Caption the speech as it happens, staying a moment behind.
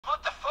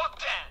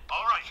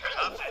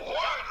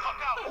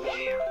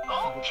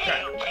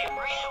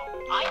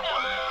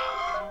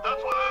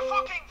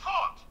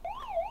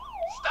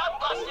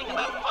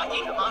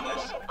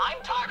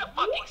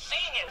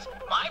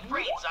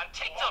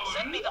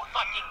send me the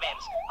fucking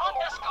memes.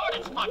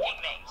 Undiscarded fucking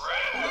memes.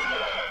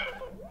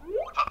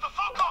 Shut the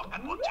fuck up!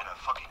 And what did I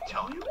fucking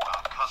tell you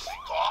about cussing?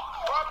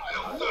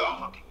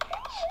 Fucking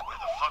memes. Where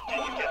the fuck did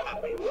you get that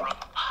meme from?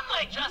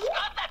 I just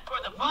got that for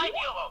the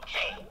video,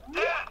 okay?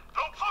 Dad,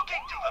 don't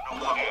fucking do that no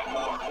fucking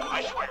more.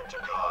 I swear to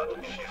God,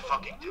 if you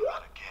fucking do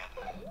that again,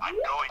 I'm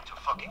going to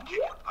fucking kick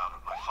you out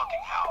of my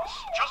fucking house.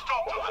 Just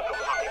don't do that no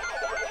fucking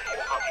more. Do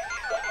you fucking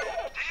hear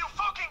me? Do you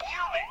fucking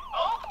hear me?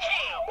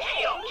 Okay.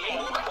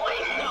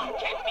 Please don't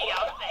kick me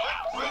out of the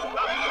house. That's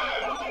what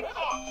I fucking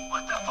thought.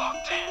 What the fuck,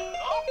 Dad?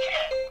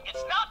 Okay,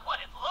 it's not what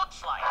it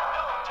looks like.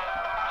 No, Dad,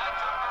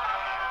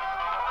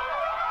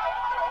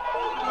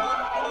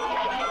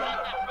 I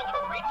got that for the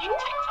freaking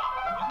TikTok.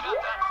 You got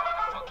that for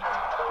the fucking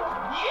TikTok?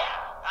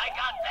 Yeah, I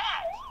got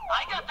that.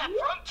 I got that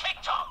from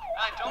TikTok.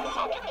 I don't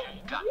fucking care.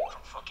 You got it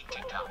from fucking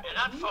TikTok. You're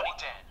not funny,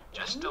 Dan.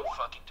 Just don't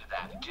fucking do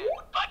that again.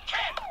 But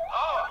Ken!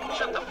 Oh,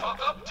 shut the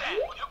fuck up, Dan.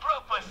 You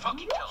broke my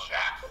fucking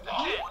television.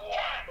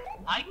 Ken,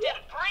 I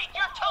didn't break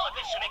your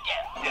television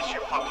again. Yes,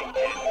 you fucking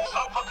did.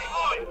 Stop fucking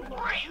lying.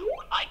 Real?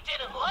 I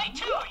didn't lie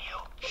to you.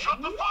 Shut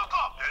the fuck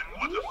up. And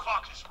what the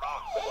fuck is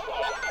wrong?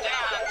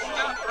 Dad,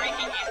 stop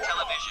breaking his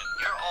television.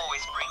 You're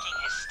always breaking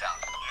his stuff.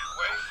 You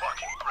will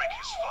fucking break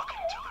his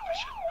fucking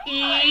television.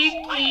 I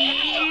didn't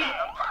do that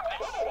on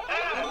purpose.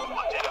 Dad,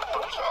 what did I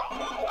fucking wrong?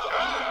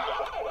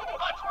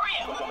 But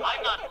real,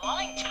 I'm not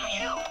lying to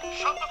you.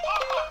 Shut the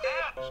fuck up,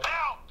 Dad.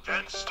 Now.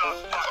 Then stop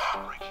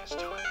fucking break his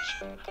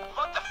television.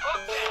 What the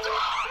fuck,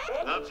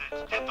 Dad? That's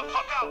it. Get the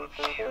fuck out of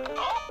here.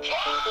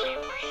 Okay,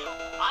 real.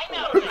 I'm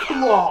out of the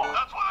house.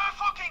 That's what I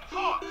fucking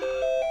thought.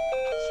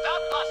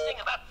 Stop fussing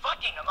about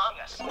fucking Among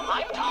Us.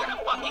 I'm tired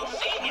of fucking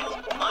seeing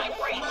it. My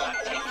brains on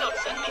TikTok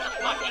send me the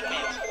fucking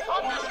memes.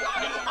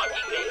 Undiscarded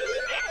fucking memes.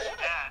 Bitch,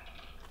 Dad.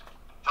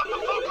 Shut the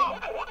fuck up.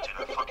 And what did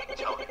I fucking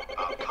tell you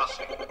about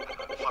cussing?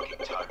 I'm fucking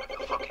tired of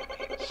the fucking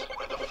memes.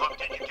 Where the fuck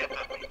did you get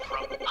that meme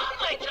from?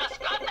 I just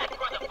got that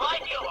for the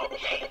video,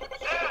 okay?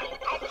 Dad,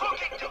 don't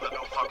fucking do that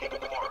no fucking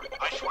more.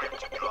 I swear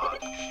to God,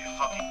 if you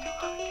fucking do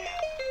that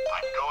again,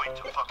 I'm going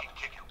to fucking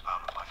kick you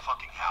out of my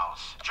fucking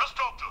house. Just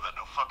don't do that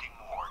no fucking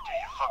more. Do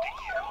you fucking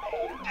hear me?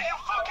 Do you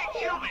fucking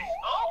hear me?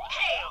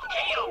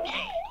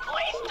 Okay.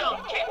 Please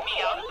don't kick me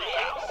out of the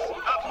house.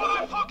 That's what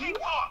I fucking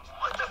thought.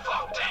 What the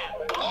fuck, Dan?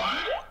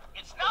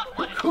 It's not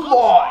what it Come looks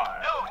on.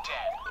 like. No,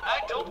 Dan, I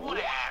don't want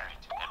to hear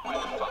it. And where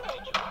the fuck did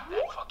you get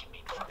that fucking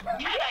meme from?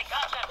 Ken, I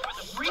got that for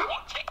the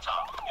freaking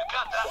TikTok. You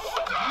got that for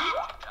the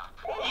TikTok?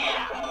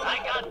 Yeah, I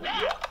got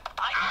that.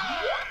 I got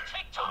it from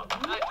TikTok.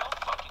 I don't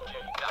fucking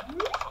care. You got it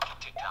from fucking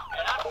TikTok.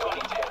 And I'm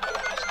funny, Dan.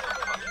 Just don't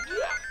fucking do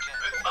that again.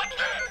 But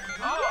Ken!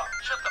 Oh,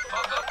 shut the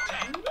fuck up,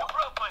 Dan. You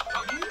broke my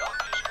fucking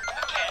television.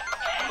 Ken,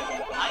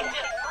 I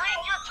didn't break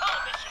your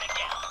television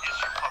again. Yes,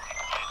 you fucking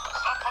did.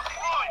 Stop fucking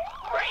lying.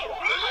 Real?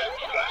 I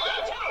didn't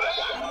lie to you.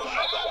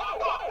 Shut the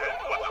fuck up. And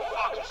what the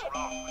fuck is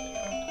wrong with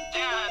you?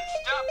 Dad,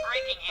 stop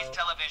breaking his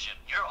television.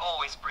 You're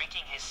always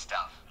breaking his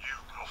stuff. You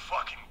will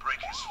fucking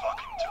break his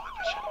fucking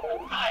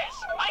television. Guys,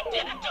 I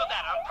didn't do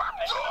that on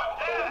purpose.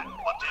 Dad,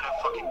 what did I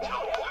fucking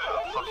tell you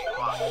about fucking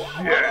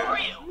lying? Yeah.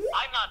 Real?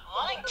 I'm not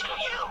lying to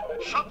you.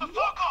 Shut the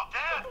fuck up,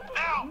 Dad.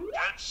 Now.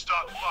 Then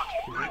stop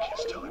fucking break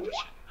his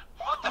television.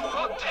 What the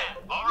fuck, Dad?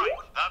 Alright,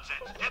 that's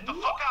it. Get the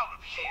fuck out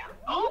of here.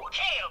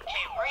 Okay,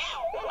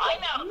 Real.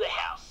 I'm out of the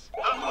house.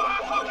 That's what I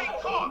fucking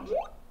thought.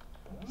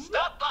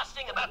 Stop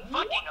busting about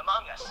fucking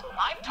Among Us.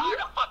 I'm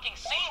tired of fucking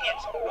seeing it.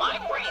 My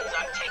brains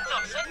on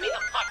TikTok send me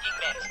the fucking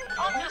memes.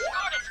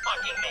 Undiscarded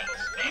fucking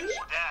memes. Bitch,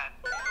 Dad.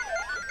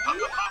 Shut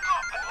the fuck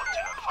up. And what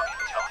did I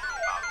fucking tell you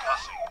about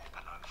cussing?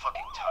 And I'm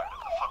fucking tired of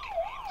the fucking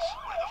memes.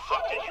 Where the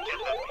fuck did you get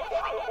that meme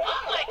from?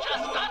 I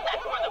just got that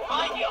for the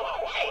video,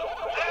 okay?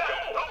 Dad,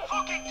 don't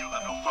fucking do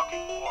that no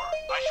fucking more.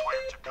 I swear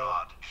to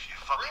God, if you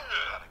fucking do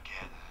that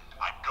again,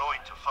 I'm going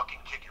to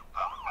fucking kick you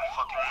out of my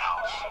fucking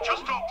house.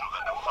 Just don't do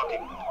that no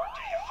fucking more.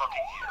 Do you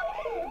fucking hear me?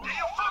 Do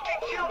you fucking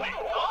hear me?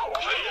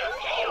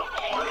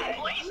 Okay.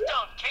 Please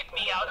don't kick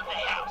me out of the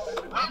house.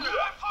 That's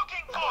what I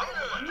fucking thought.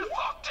 What the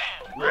fuck, Dan?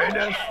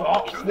 Brandon,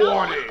 stop It's not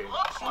what warning. it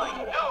looks like.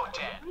 No,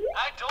 Dan.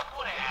 I don't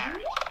want to hear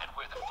it. And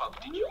where the fuck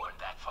did you learn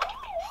that fucking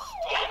meme from?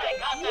 Dan, I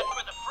got that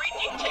for the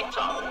freaking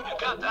TikTok. You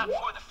got that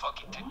for the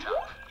fucking TikTok?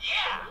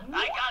 Yeah,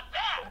 I got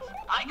that.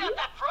 I got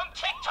that from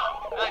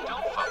TikTok. I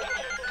don't fucking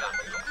care. You got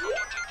it from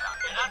fucking TikTok.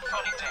 You're not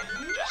funny, Dan.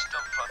 Just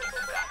don't fucking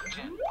do that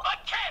again. But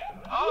Ken!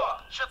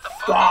 Oh, shut the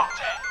fuck Stop. up,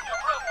 Dan. You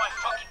broke my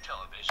fucking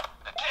television.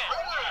 Again.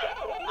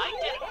 I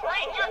didn't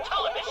break your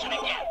television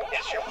again.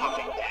 Yes, you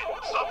fucking did.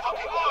 Stop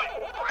fucking lying.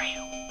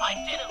 Real? I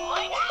didn't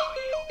lie to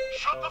you.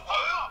 Shut the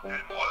fuck up.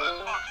 And what the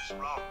fuck is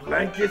wrong?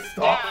 Blanket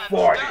stop Dad,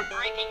 farting. stop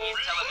breaking his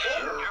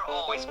television. You're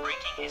always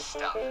breaking his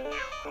stuff.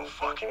 You will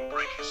fucking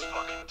break his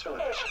fucking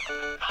television.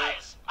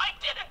 Guys, I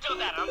didn't do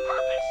that on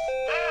purpose.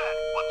 Dad,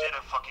 what did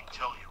I fucking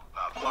tell you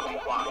about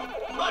fucking lying?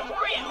 But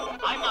real,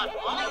 I'm not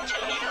lying to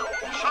you.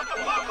 Shut the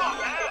fuck up,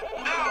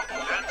 Dad. Now.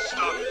 Then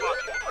stop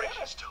fucking break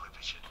his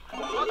television.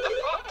 What the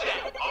fuck,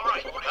 Dan?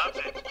 Alright, that's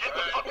it. Get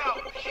the fuck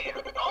out of here.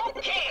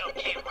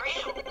 Okay,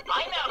 real.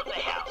 I'm out of the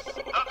house.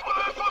 That's what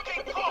I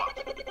fucking thought.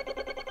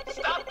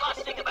 Stop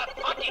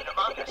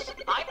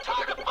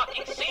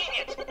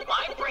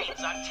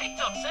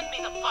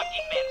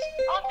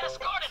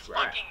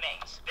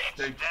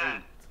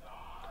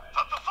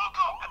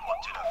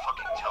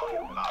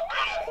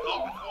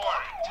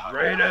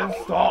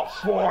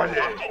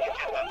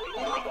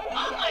from?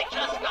 I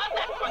just got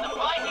that for the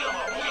video,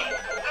 okay?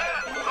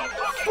 Dad, don't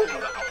fucking do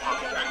that no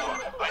fucking more.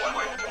 I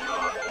swear to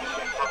God, if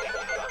you fucking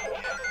do that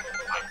again,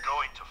 I'm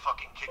going to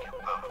fucking kick you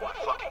out of my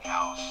fucking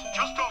house.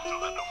 Just don't do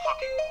that no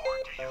fucking more.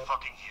 Do you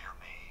fucking hear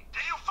me? Do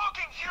you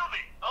fucking hear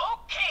me?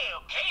 Okay.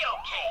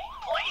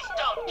 Please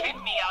don't kick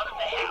me out of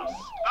the house.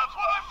 That's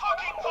what I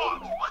fucking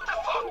thought. What the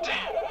fuck,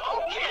 Dad?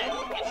 Okay,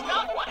 it's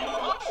not what it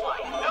looks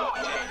like. No,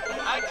 Dad,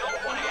 I don't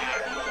want to hear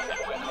it. And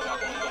where the fuck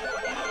did you get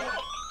that fucking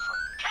meat from?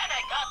 Ken,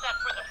 I got that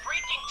for the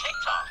freaking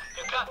TikTok.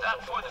 You got that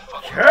for the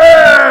fucking...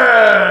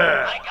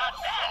 Yeah! I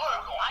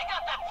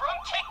got that from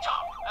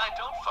TikTok. I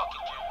don't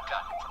fucking care. You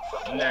got it from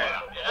fucking Nah.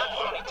 TikTok. You're not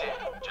funny, Dad.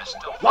 Just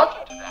don't What?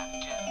 fucking do that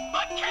again.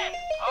 But Ken!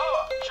 Oh,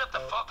 shut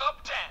the fuck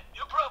up, Dad.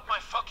 You broke my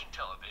fucking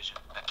television.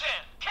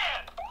 Again,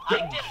 Ken! I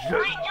didn't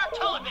break your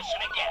television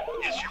again.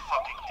 Yes, you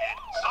fucking did.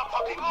 Stop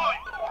fucking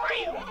lying.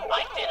 Real.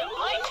 I didn't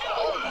lie to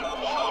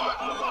you.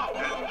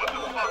 And what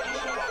the fuck is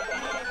wrong?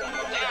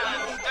 Dad,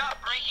 stop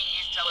breaking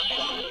his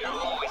television. You're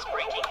always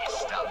breaking his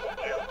stuff.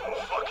 You will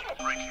fucking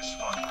break his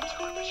fucking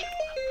television.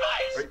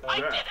 Guys, I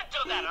didn't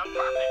do that on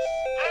purpose.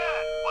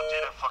 Dad, what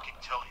did I fucking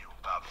tell you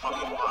about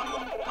fucking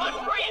lying? But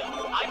real,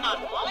 I'm not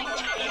lying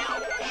to you.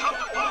 Shut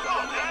the fuck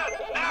up, Dad!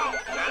 Now!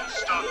 And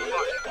stop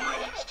fucking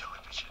breaking his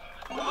television.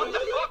 What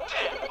the fuck,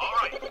 Dad?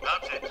 Alright,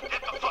 that's it.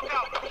 Get the fuck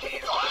out of here.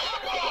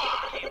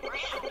 Hey,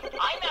 real,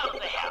 I'm out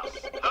of the house.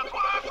 That's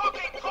what I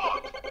fucking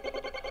thought.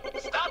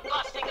 Stop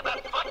busting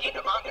about fucking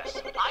Among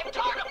Us. I'm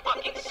tired of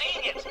fucking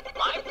seeing it.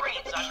 My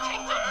brain's on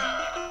TikTok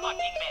sending the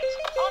fucking memes.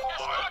 On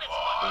Discord, it's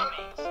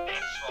fucking memes.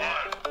 It's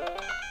Dad,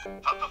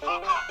 shut the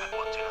fuck up. And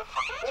what did I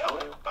fucking tell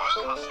you about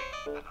cussing?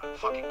 And I'm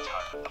fucking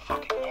tired of the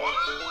fucking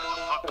noise. Where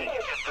the fuck did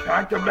you get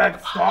that? Dr.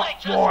 Max, stop I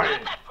just farting.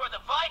 got that for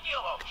the video,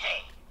 okay?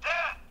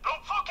 Dad,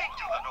 don't fucking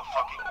do that no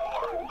fucking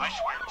more. I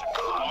swear to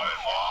God.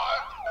 If I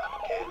do that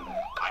again,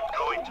 I'm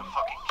going to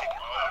fucking kick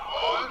you out of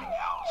my fucking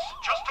house.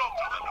 Just don't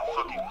do that no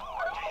fucking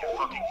more. Do you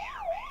fucking hear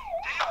me?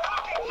 Do you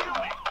fucking hear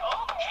me?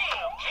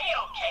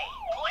 Okay.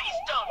 Please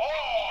don't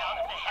kick me out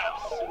of the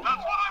house.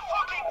 That's what I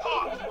fucking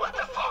thought. What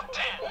the fuck,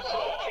 Dad?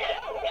 Ken,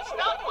 it's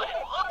not what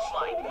it looks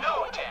like.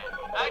 No, Dad,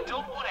 I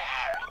don't want to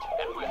hear it.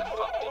 And where the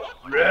fuck did you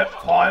learn that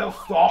from? Reptile,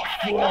 stop Ken,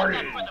 I got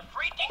that farting. for the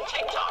freaking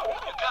TikTok.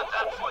 You got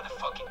that for the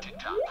fucking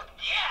TikTok?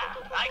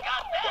 Yeah, I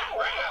got that.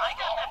 I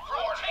got that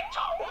from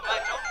TikTok. I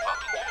don't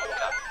fucking care. You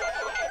got it from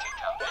fucking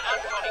TikTok. You're not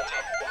funny,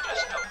 Dad.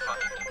 Just don't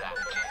fucking do that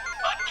again.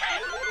 But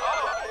Ken,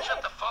 oh, shut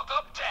the fuck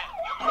up, Dad.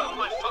 You broke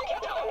my fucking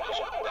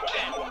television.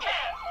 Ken,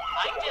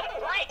 I didn't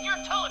break your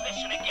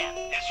television again.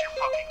 Yes, you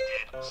fucking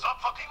did.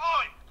 Stop fucking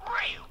lying.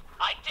 Real,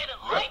 I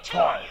didn't lie to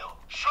Reptile. you.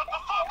 Shut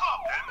the fuck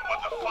up. And what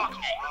the fuck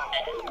is wrong?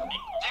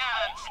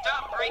 Dad,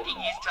 stop breaking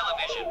his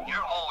television.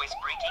 You're always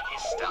breaking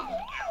his stuff.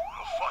 You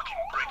will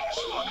fucking break his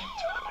fucking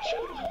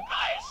television.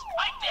 Guys,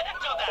 I didn't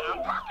do that on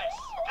purpose.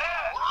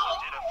 Dad, what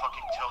did I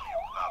fucking tell you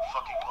about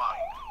fucking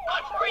lying?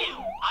 But real,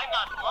 I'm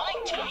not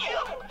lying to you.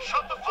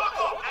 Shut the fuck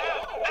up, Dad!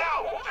 Now!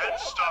 Then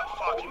stop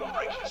fucking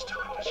breaking his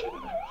television.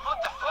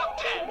 What the fuck,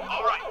 Dad?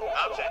 Alright,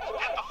 that's it.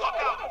 Get the fuck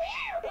out of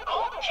here.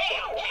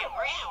 Okay,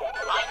 real.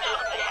 I'm out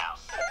of the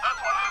house. That's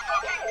what I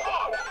fucking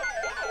thought.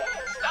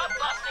 Stop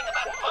busting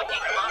about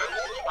fucking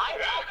mothers. I'm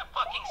tired of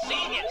fucking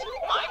seeing it.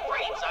 My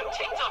brain's on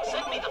TikTok.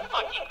 Send me the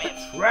fucking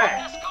memes. Right.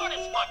 On Discord,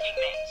 it's fucking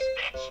memes,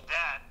 bitch.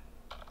 Dad,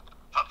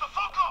 shut the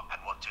fuck up.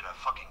 And what did I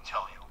fucking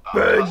tell you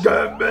about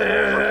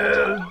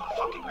Pac-Man.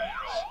 fucking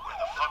memes? Where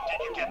the fuck did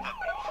you get that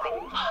meme from?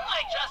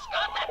 I just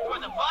got that for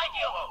the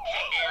video,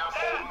 okay?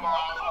 Dad,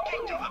 don't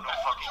fucking do that no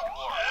fucking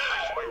more. I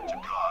swear to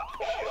God,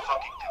 if you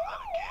fucking do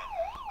that again,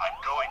 I'm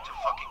going to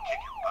fucking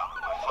kick you out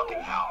of my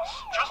fucking house.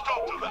 Just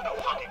don't do that no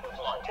fucking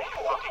more. Do you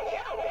fucking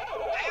hear me?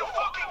 Do you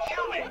fucking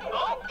hear me?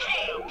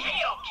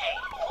 Okay.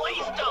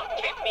 Please don't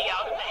kick me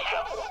out of the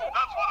house.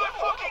 That's what I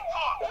fucking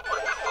thought.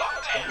 What the fuck,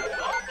 Dad?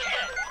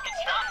 Okay,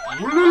 it's not what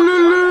it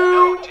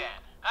Woo-loo-loo-loo. looks like. No, Dad,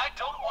 I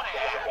don't want to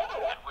hear it.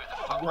 And where the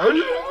fuck did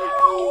you get that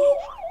Woo-loo-loo.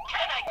 from?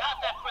 Ken, I got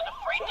that for the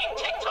freaking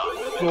TikTok.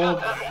 You got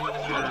that for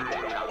the fucking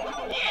TikTok?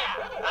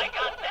 Yeah, I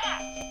got that.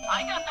 I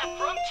got that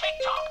from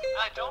TikTok.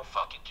 I don't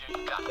fucking care.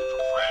 You got it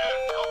from fucking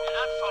TikTok. You're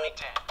not funny,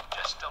 Dad.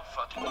 Just don't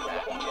fucking do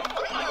that again.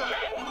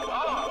 Again?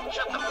 Oh,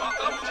 shut the fuck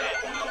up, Dad.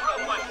 You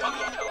broke my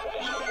fucking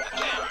television.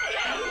 Again.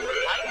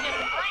 I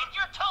didn't break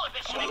your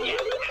television again.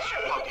 Yes, you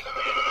fucking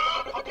did.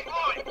 Stop fucking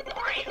lying.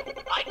 Real.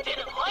 I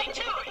didn't lie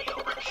to you.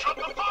 Shut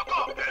the fuck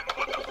up. And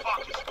what the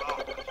fuck is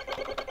wrong with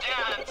you?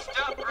 Dad,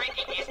 stop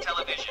breaking his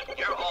television.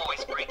 You're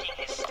always breaking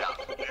his stuff.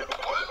 You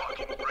will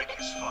fucking break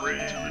his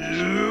fucking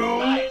television. You.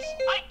 Guys,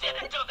 I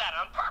didn't do that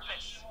on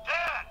purpose.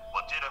 Dad,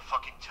 what did I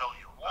fucking tell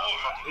you about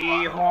fucking E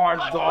lying? hard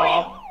But dog.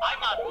 real, I'm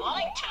not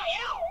lying to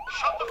you.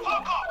 Shut the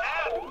fuck up,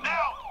 Dad!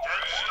 Now!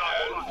 Then stop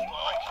fucking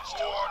breaking his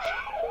television.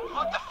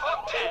 What the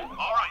fuck, Dad?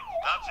 Alright,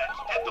 that's it.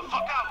 Get the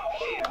fuck out of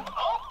here.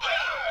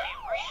 Okay,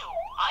 real.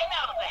 I'm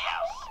out of the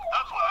house.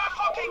 That's what I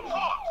fucking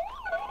thought.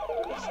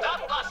 Stop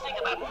busting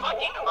about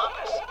fucking Among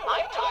Us.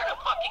 I'm tired of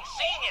fucking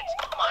seeing it.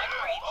 My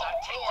brain's on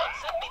TikTok.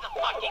 Send me the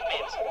fucking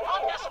memes.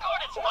 On Discord,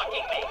 it's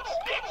fucking memes,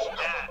 bitch.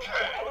 Dad,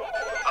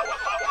 shut the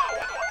fuck up.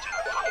 And what did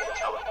I fucking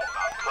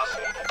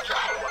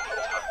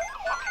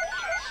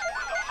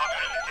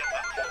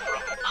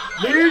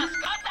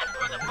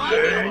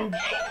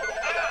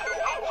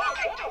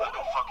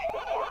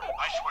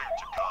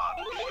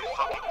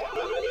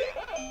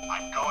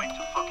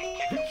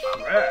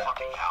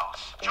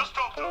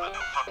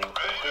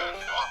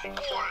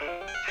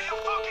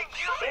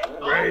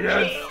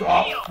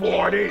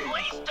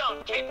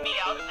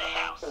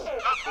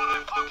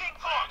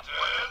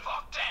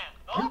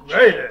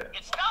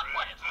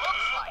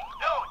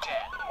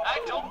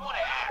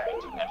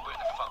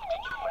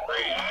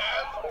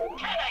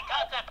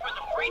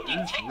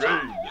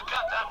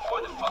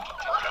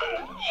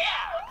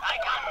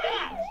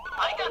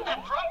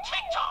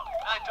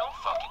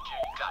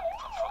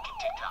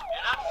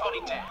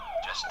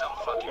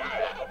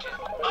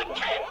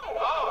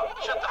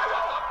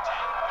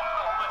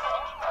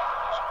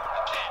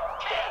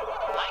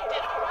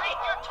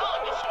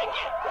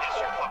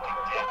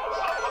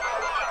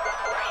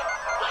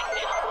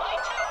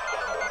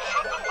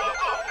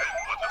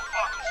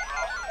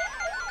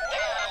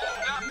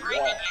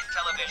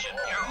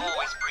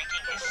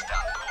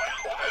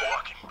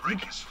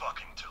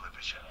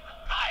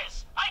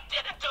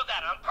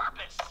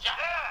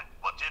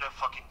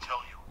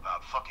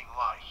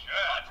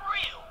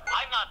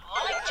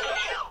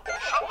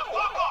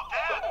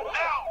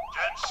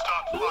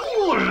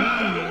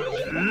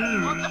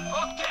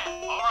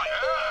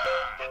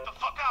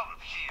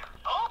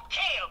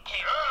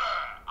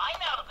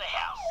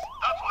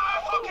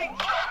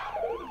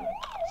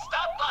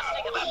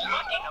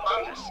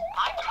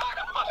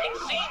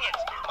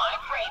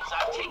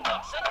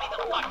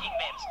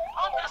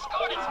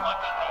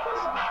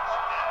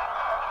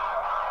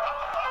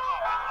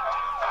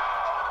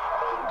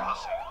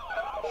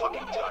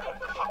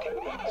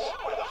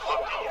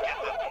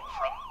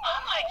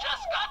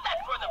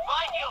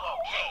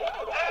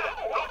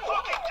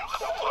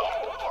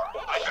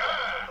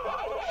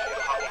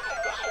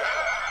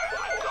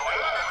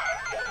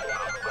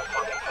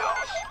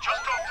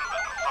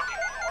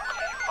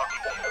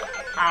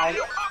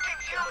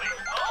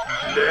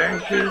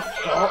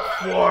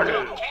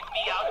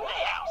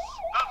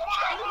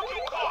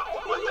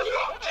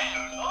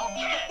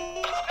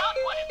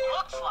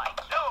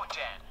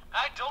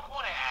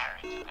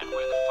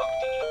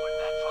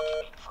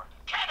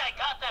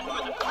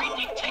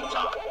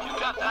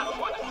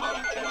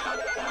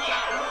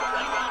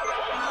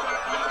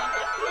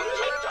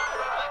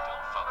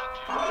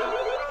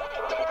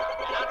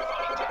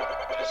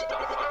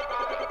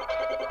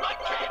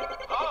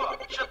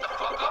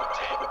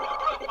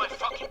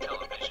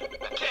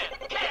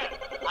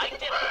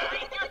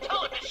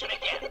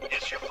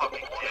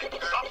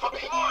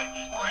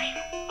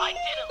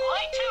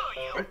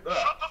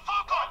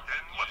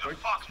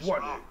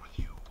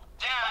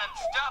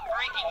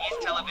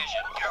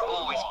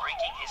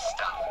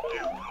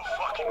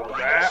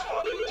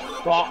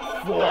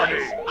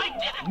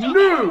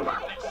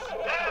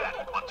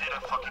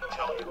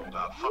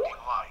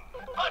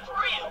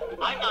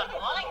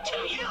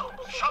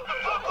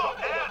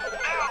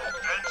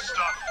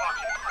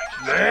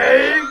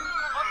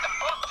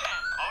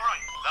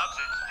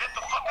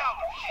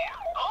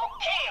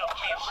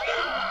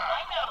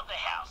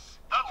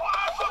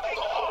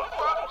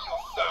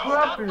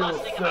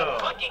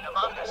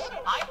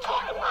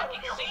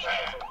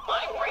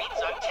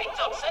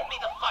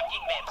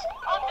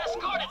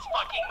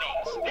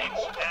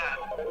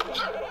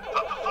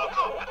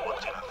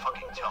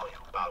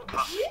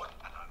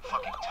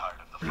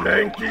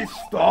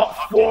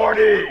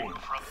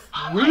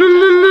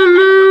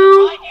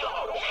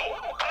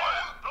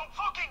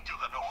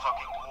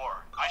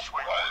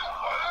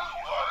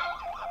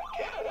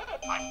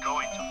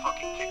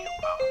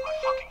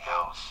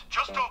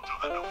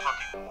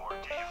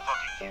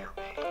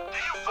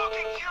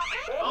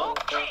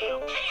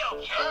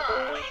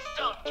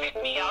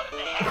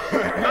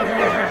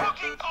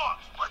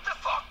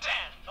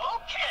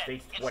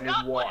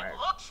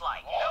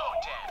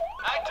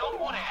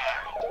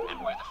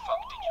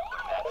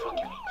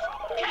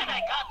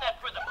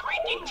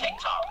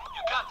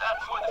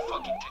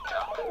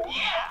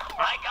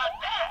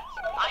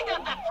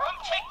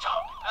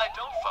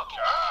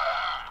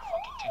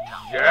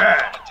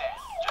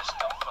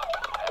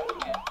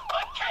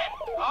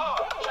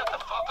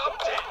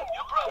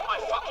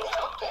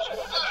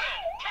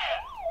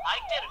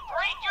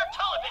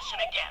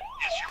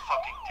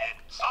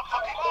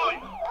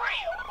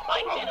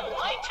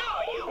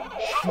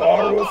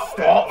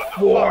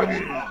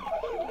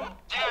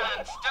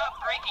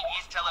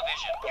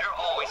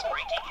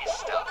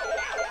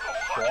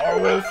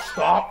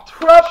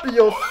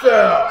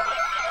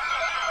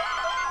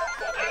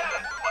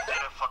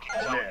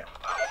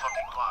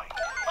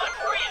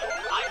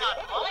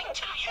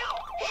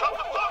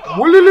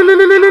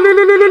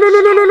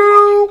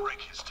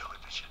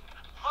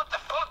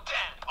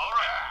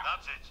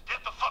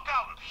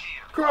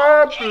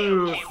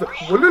happens.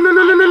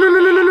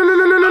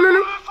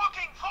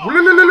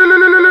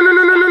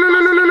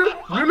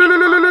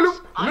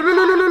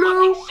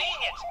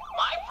 Seeing it.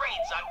 My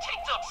brains on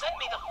TikTok. Send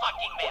me the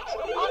fucking mail. mints.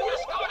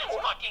 Undiscarded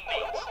fucking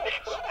mints,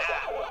 bitch.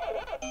 Dad,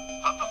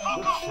 shut the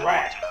fuck up.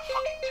 Trash. What did I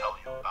fucking tell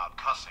you about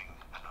cussing?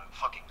 And I'm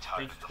fucking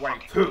tired of the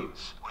fucking 22.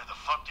 memes. Where the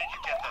fuck did you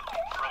get that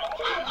thing from?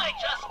 I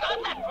just got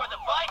that for the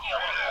video.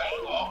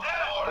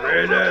 Dad,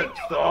 Rated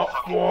stop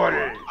 40.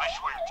 I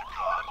swear to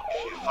God,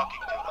 if you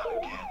fucking do that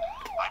again,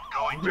 I'm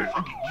going to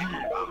fucking kick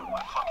you out of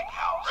my fucking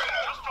house.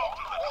 Just don't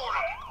do that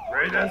fucking more.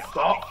 Rated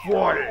stop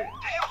 40. Do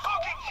you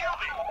fucking hear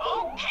me?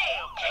 Okay.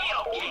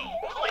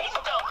 Please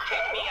don't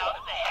kick me out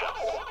of the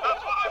house.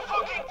 That's what I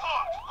fucking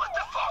thought. What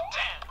the fuck,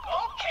 Dan?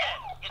 Okay,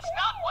 it's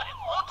not what it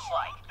looks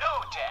like. No,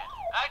 Dan,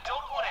 I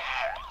don't want to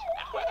hear it.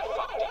 And where the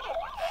fuck did you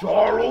put that?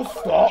 Charles,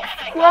 stop And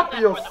I got crap that for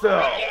the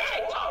yourself. freaking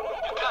TikTok.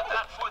 You got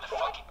that for the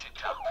fucking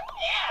TikTok?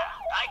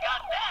 Yeah, I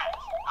got that.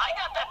 I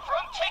got that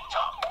from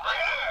TikTok. I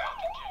don't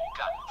fucking care. You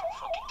got it from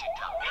fucking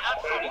TikTok. You're not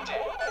funny,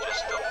 Dan.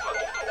 Just don't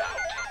fucking do that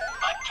again.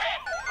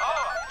 Again?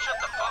 Oh, shut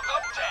the fuck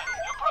up, Dan.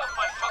 You broke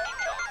my fucking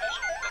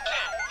television.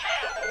 Again.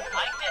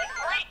 I didn't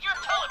break your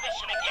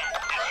television again.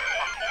 Yes, you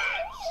fucking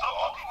did. Stop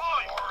fucking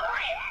lying.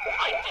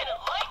 I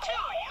didn't lie to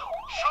you.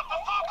 Shut the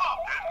fuck up.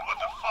 And what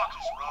the fuck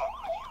is wrong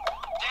with you?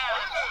 Dan,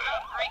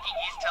 stop breaking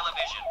his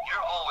television.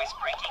 You're always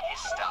breaking his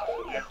stuff.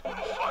 You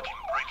will fucking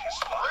break his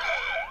fucking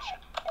television.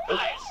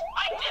 Guys,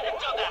 I didn't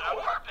do that on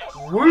purpose.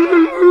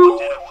 Woo!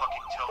 Did I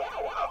fucking tell you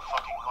about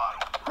fucking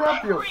lying?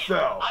 Crap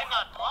yourself. I'm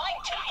not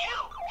lying to you.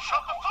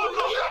 Shut the fuck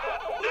up.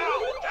 Now,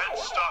 then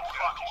stop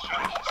fucking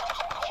breaking his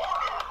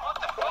television. What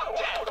the fuck,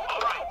 Dan?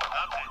 Alright,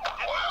 that's it.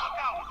 Get the fuck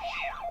out of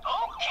here.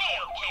 Okay,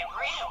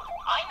 real.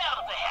 I'm out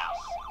of the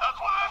house. That's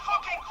what I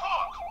fucking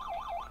thought.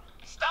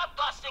 Stop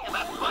busting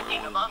about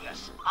fucking Among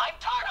Us. I'm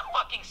tired of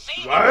fucking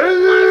seeing it.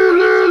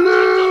 Right.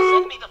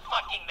 Send me the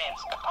fucking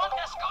memes.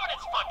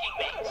 Undiscarded fucking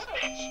memes,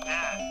 bitch.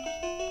 Dad,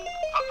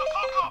 shut the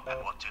fuck up. And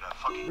what did I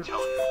fucking tell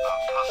you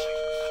about cussing?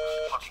 And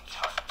I'm fucking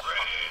tired of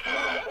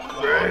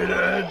fucking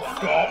Rated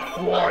stop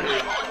 40.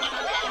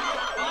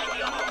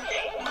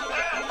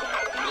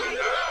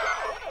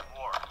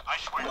 more. I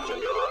swear to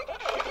God,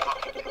 if you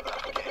fucking do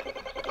that again,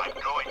 I'm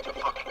going to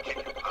fucking kick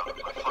you out of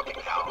my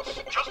fucking house.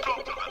 Just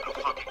don't do that no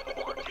fucking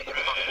more. Do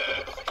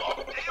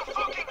you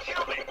fucking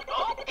hear me?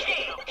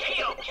 Okay.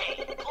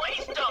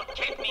 Please don't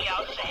kick me out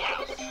of the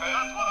house. That's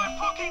what I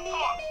fucking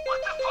thought. What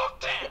the fuck,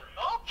 Dan?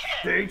 Okay.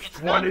 Stage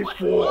It's not what it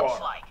 24. looks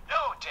like.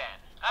 No, Dan.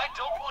 I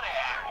don't want to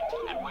hear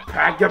it. And where the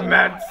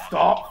Pac-Man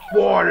stop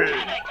 40.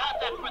 And I got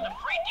that for the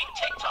freaking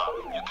TikTok.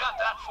 You got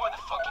that for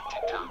the fucking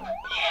TikTok.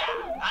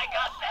 Yeah, I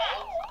got that.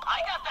 I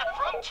got that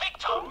from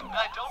TikTok.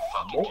 I don't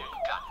fucking care.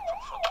 You got it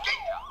from fucking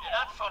TikTok. You're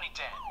not funny,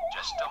 Dan.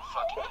 Just don't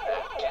fucking do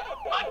that again.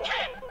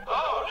 Again?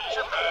 Oh,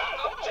 shut the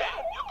fuck up, Dan.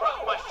 You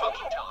broke my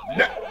fucking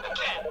television.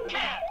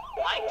 Again?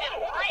 I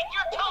didn't break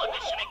your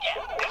television again.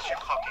 Yes, you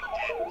fucking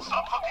did.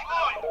 Stop fucking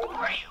lying.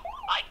 Real.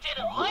 I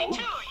didn't lie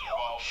to you.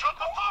 Shut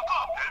the fuck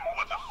up. And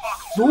what the fuck?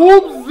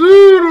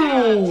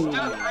 Sub-Zero.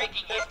 Stop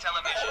breaking his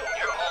television.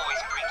 You're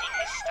always breaking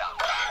his stuff.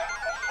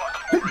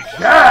 Fucking break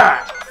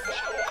Jakks.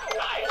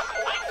 Guys,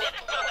 I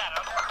didn't do that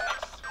on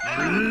purpose.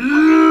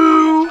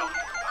 Real.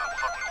 about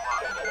fucking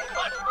lying.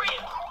 But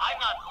real, I'm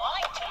not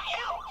lying to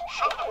you.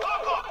 Shut the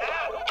fuck up,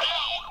 Dad. And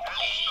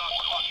stop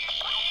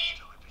fucking breaking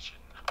television.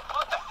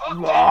 What the fuck?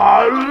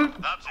 Live.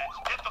 That's it.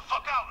 Get the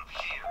fuck out of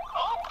here.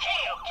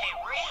 Okay,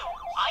 real.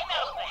 I'm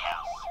out of the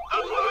house.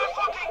 That's what I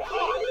fucking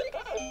thought.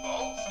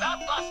 Stop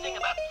busting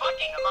about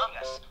fucking Among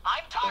Us.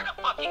 I'm tired of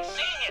fucking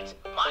seeing it.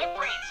 My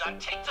brains on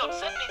TikTok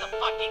send me the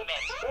fucking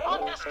memes.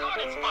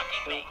 Undiscarded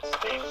fucking memes.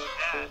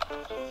 Dad.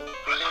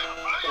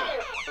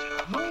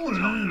 Fucking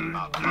tell me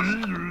about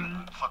cussing.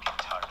 I'm fucking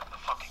tired of the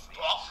fucking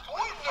memes.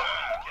 Where the fuck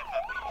did you get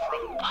that meme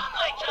from?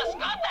 I just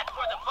got that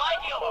for the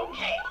video,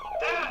 okay?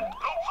 Dad,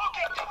 don't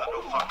fucking do that no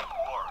fucking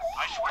more.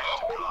 I swear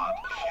to God,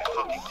 if you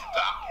fucking do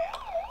that again,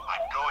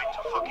 I'm going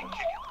to fucking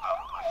kick you out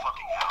of my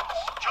fucking house.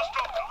 Just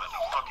don't do that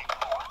no fucking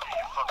more. Do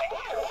you fucking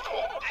hear me?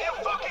 Do you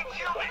fucking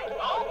hear me?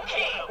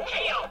 Okay.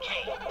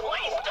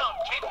 Please don't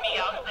kick me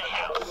out of the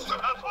house.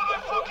 That's what I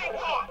fucking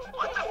thought.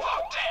 What the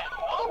fuck, Dan?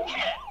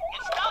 Okay,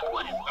 it's not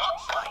what it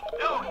looks like.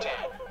 No,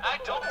 Dan, I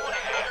don't want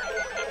to hear it.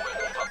 And where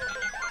the fuck did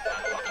you put that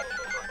fucking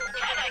meme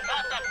from? And I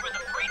got that for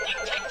the freaking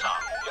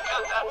TikTok. You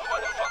got that for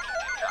the fucking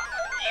TikTok.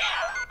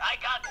 Yeah, I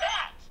got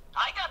that.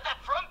 I got that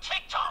from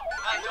TikTok.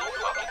 I don't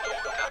fucking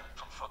care. You got it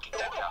from fucking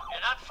TikTok.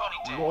 You're not funny,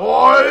 Dan.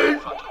 Boy.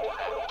 Don't fucking do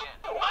that again.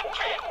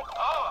 Again?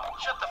 Oh,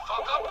 shut the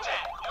fuck up,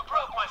 Dan. You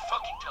broke my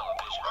fucking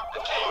television.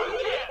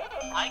 Again?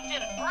 I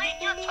didn't break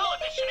your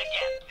television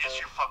again. Yes,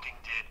 you fucking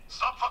did.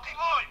 Stop fucking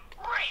lying.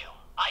 Real.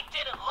 I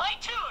didn't lie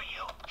to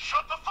you.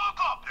 Shut the fuck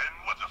up. And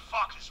what the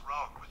fuck is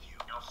wrong with you?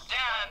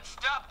 Dan,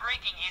 stop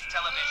breaking his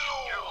television.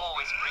 You're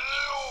always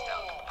breaking his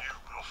stuff. You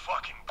will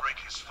fucking break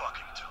his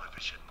fucking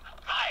television.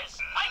 Guys,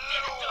 I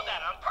didn't do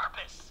that on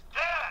purpose.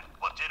 Dad,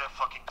 what did I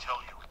fucking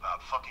tell you about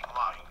fucking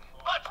lying?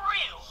 But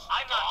real,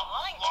 I'm not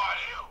lying to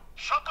you.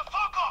 Shut the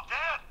fuck up,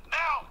 Dad.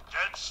 Now.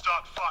 Then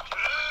stop fucking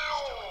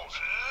breaking his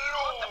television.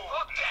 What the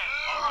fuck, Dan?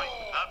 Alright,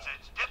 that's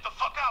it. Get the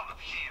fuck out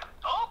of here.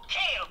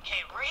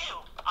 Okay,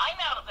 real. I'm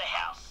out of the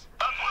house.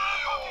 That's what I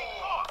fucking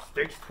thought.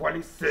 Stage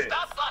 26.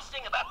 Stop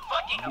busting about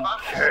fucking fucking Among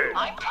Us. Okay.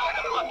 I'm tired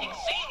of fucking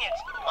seeing it.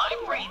 My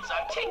friends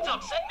on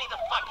TikTok send me the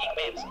fucking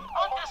memes.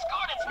 On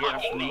Discord it's Yes,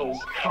 fucking no memes.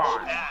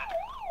 time. Dad,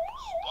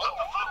 shut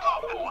the fuck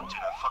up! And what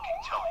did I fucking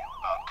tell you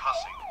about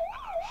cussing?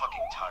 And I'm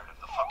fucking tired of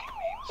the fucking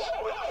memes.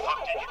 Where the fuck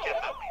did you get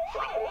that meme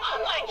from?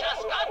 I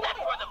just got that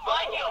for the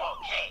video,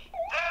 okay?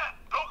 Dad,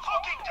 don't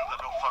fucking do that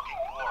no fucking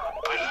more.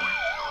 I swear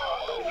to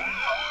God, if you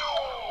fucking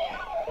do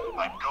that again,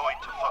 I'm going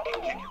to fucking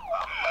kick you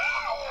out of my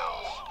fucking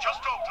house. Just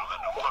don't do that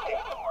no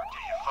fucking more. Do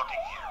you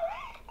fucking hear me?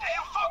 Do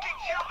you fucking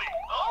hear me?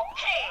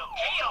 Okay.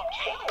 Please don't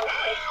kick me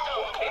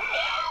out of the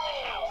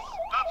house.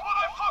 That's what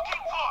I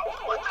fucking thought.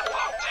 What the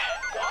fuck, Dad?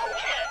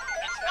 Okay,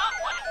 it's not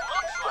what it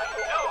looks like.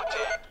 No,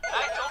 Dad,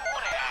 I don't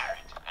want to hear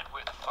it. And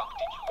where the fuck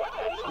did you get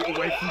that from? Get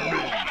away from me.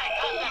 And I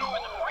got that for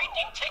the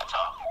freaking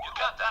TikTok. You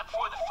got that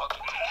for the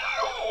fucking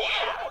TikTok?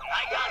 Yeah,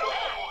 I got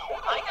that.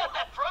 I got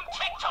that from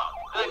TikTok.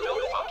 I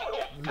don't fucking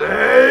get it.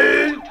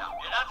 Hey!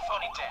 You're not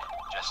funny, Dad.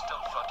 Just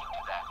don't fucking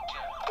do that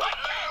again. I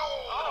can't.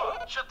 Oh,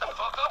 shut the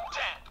fuck up,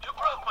 Dad. You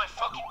broke my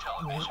fucking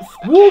television.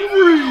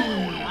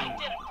 Wolverine! I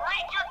didn't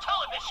break your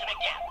television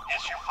again.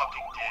 Yes, you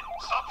fucking did.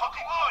 Stop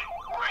fucking lying.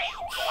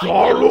 Real.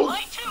 Charles?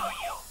 I to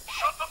you.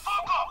 Shut the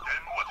fuck up.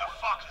 And what the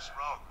fuck is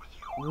wrong with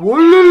you?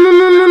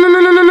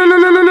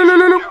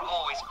 You're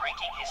always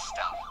breaking his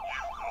stuff.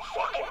 You will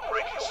fucking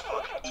break his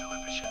fucking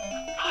television.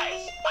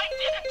 Guys, I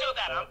didn't do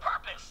that on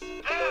purpose.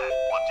 Dad,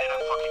 what did I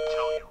fucking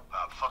tell you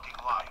about fucking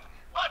lying?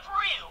 But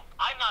real,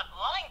 I'm not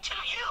lying to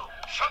you.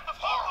 Shut the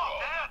fuck up,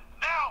 Dad.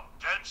 Now.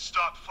 Then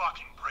stop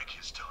fucking break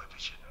his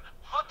television.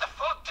 What the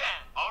fuck,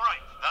 Dan?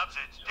 Alright, that's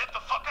it. Get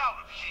the fuck out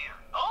of here.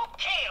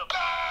 Okay.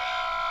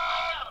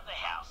 I'm out of the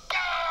house.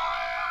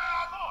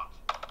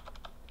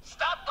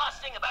 Stop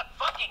busting about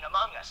fucking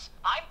Among Us.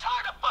 I'm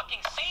tired of fucking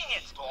seeing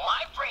it.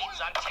 My friends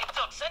on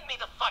TikTok send me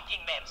the fucking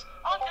memes.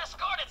 On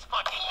Discord it's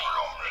fucking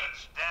memes,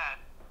 bitch. Dad,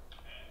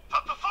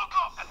 shut the fuck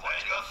up. And what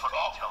did I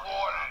fucking tell you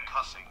about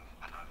cussing?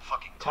 And I'm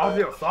fucking Cause tired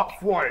you of stop it.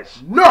 fighting. Where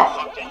the No!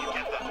 fuck did you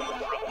get that meme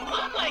from?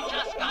 I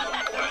just got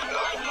that for the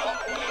video.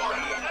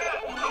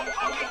 Dad, don't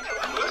fucking do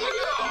that.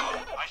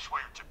 I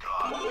swear to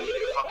God, if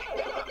you fucking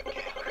do that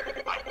again,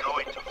 I'm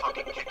going to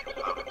fucking kick you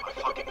out of my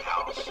fucking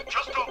house.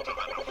 Just don't do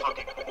that no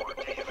fucking more.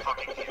 Do you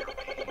fucking hear me?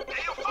 Do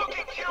you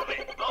fucking hear me?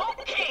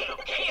 Okay.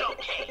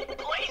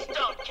 Please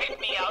don't kick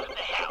me out of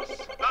the house.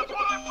 That's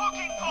what I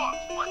fucking thought.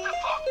 What the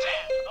fuck,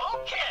 Dan?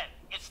 Okay.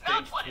 It's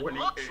not Stage what it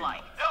looks 28.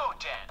 like. No,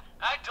 Dan.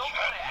 I don't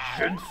want to act.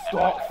 Then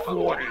stop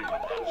fighting.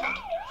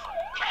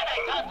 Ken, I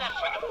got that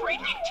for the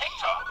freaking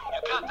TikTok. You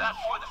got that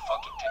for the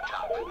fucking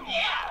TikTok.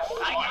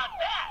 Yeah, I got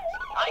that.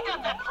 I got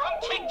that from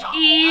TikTok.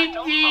 Eat I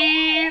don't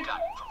it. got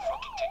it from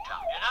fucking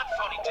TikTok. You're not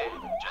funny, Dan.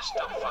 Just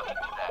don't fucking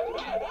do that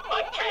again.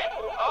 But Ken,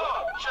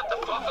 oh, shut the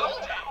fuck up,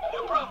 Dan.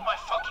 You broke my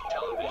fucking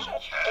television.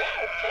 Dan,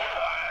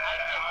 I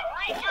didn't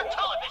break your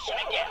television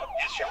again.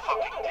 Yes, you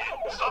fucking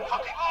did. Stop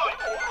fucking lying.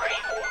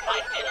 Great, I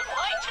didn't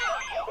lie to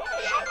you.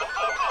 Shut the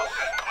fuck up.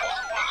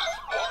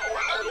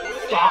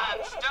 Stop.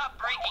 Dan, stop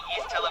breaking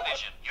his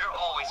television. You're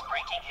always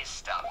breaking his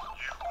stuff.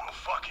 You will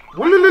fucking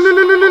I didn't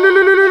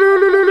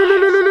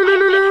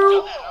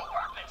do that on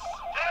purpose.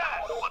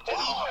 Dad, what did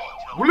I fucking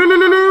tell you?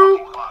 Woo-loo-loo-loo-loo.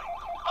 Fucking lying.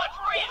 But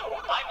real,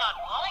 I'm not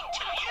lying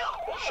to you.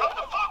 Shut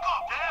the fuck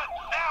up, Dad.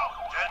 Now.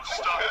 Dad,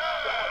 stop.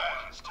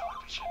 His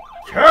television.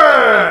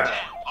 Yeah!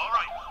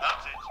 Alright,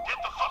 that's it. Get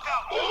the fuck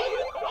out.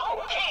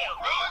 Okay,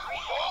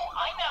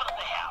 I'm out of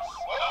the house.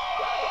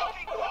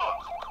 Fucking fuck.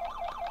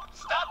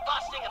 Stop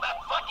busting about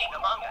fucking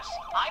Among Us.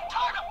 I'm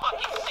tired of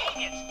fucking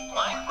seeing it.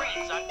 My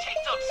friends on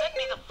TikTok send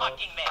me the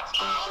fucking memes.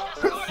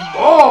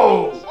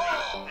 Oh!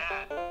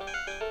 Dad,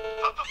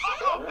 shut the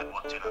fuck up. And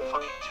what did I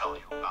fucking tell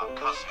you about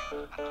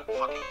cussing? And I'm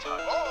fucking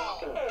tired of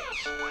fucking memes.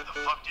 Where the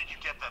fuck did you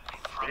get that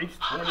meme from? Stage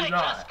I 29.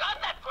 just got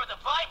that for the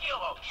video,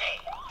 okay?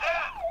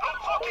 Dad,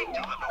 don't fucking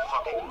do that no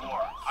fucking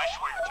more. I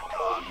swear to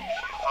God, if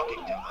you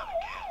fucking do that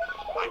again,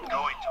 I'm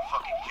going to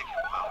fucking kick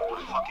you out of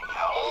my fucking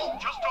house.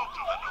 Just don't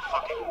do that no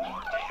fucking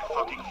more. Do you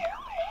fucking hear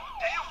me?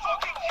 Do you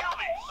fucking hear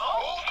me?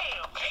 Okay.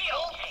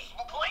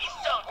 Please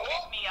don't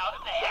kick me out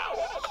of the house.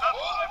 That's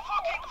what I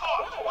fucking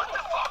thought. What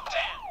the fuck,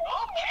 Dan?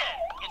 Okay,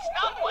 it's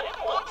not what it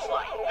looks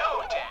like.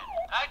 No, Dan,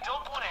 I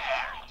don't want to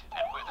hear it.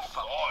 And where the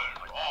fuck did you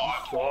put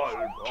that?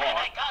 Sorry, Ken,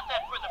 I got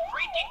that for the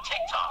freaking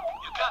TikTok.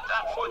 You got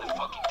that for the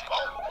fucking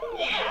TikTok?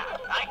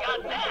 Yeah, I got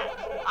that.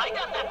 I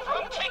got that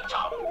from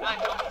TikTok. I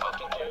don't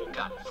fucking care. You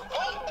got it from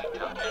fucking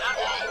TikTok. And I'm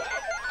not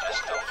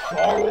just don't fucking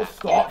Charles,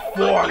 stop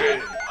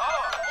fighting.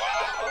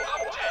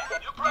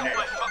 You broke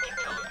my fucking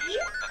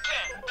television.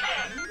 Again,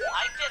 Ken,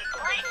 I didn't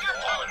break your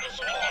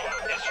television again.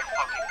 Yes, you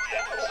fucking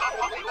did. Stop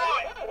fucking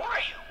lying.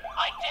 Were you?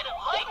 I didn't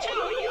lie to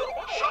you.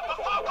 Shut the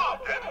fuck up.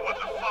 And what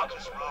the fuck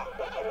is wrong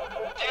with you?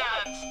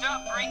 Dan, stop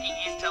breaking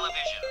his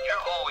television.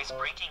 You're always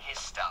breaking his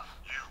stuff.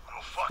 You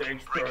will fucking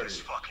Stage break 30. his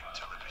fucking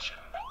television.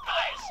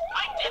 Guys,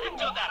 I didn't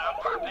do that on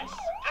purpose.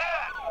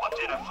 Dad, what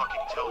did I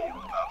fucking tell you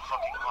about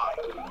fucking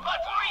lying? But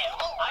for you,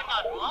 I'm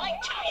not lying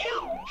to you.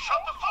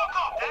 Shut the fuck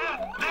up, Dad.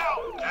 Now.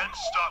 Dad,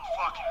 stop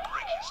fucking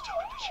break his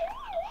television.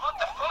 What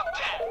the fuck,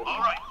 Dad?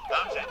 Alright,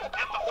 that's it.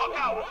 Get the fuck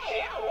out of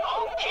here.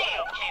 Okay,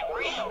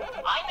 Ryu.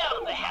 I'm out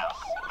of the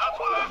house. That's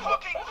what I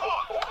fucking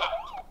thought.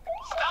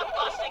 Stop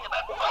busting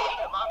about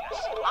fucking Among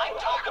Us. I'm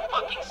tired of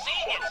fucking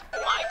seeing it.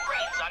 My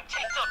brain's on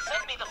TikTok.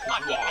 Send me the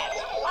fucking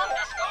bits. On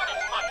Discord,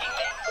 it's fucking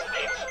bits.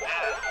 Bitch,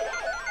 Dad.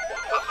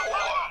 What the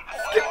fuck?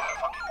 What did I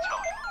fucking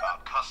tell you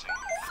about cussing?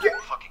 I'm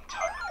fucking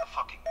tired of the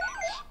fucking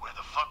memes. Where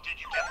the fuck did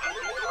you get that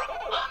thing from?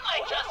 I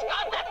just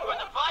got that for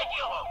the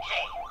video,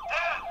 okay?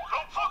 Dad,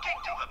 don't fucking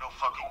do that no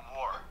fucking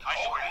more. I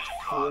swear to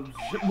God.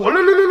 What?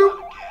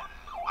 Again.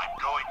 I'm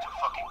going to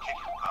fucking kick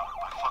you out of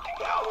my fucking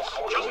house.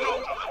 Just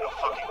don't do that no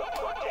fucking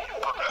more. Do you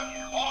fucking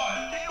hear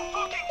me? Do you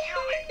fucking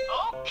hear me?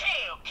 Okay.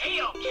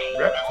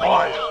 That's Please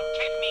fine. don't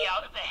kick me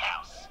out of the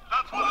house.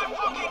 That's what I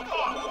fucking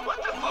thought. What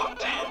the fuck,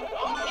 Dad?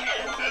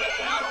 Okay, it's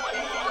not what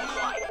it looks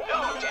like. No,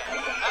 Dad,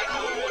 I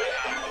don't want to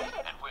hear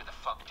it. And where the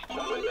fuck did you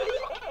learn that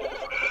fucking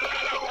info?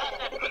 I got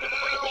that for the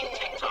freaking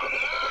TikTok.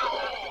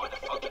 For the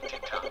fucking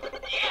TikTok.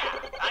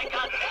 Yeah, I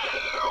got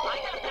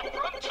that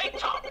from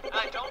TikTok.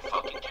 I don't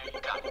fucking care you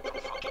got it from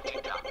fucking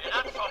TikTok. You're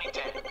not funny,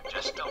 Dad.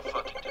 Just don't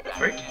fucking do that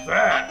Take again.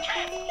 that.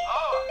 Ken!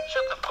 Oh,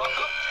 shut the fuck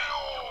up, Dad.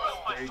 You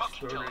broke my Stage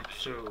fucking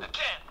television. 32.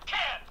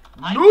 Ken!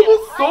 No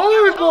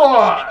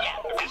sideboard!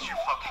 Yes, you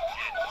fucking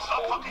did.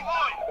 Stop fucking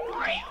lying.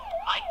 Real.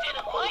 I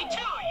didn't lie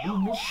to you.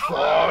 No What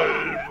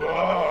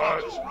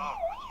sideboard! is wrong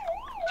with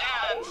you?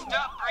 Dan,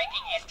 stop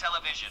breaking his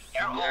television.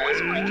 You're always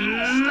breaking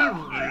his stuff.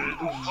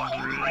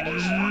 Fucking break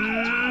his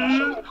fucking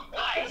television.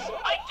 Guys,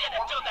 I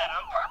didn't do that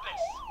on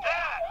purpose.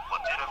 Dad,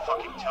 what did I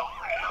fucking tell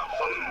you? You're not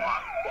fucking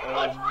lying.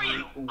 But for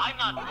you, I'm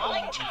not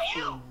lying to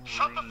you.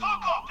 Shut the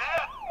fuck up,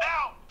 Dad.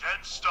 Now. Then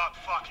stop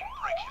fucking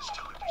break his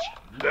television.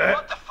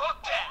 What the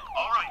fuck, Dan?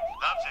 Alright,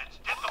 that's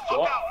it. Get the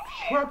fuck out of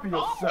here. Crap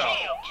yourself.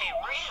 Okay,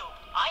 Ryu.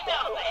 I'm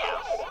out of the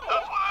house.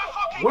 That's what I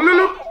fucking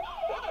What?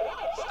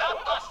 Stop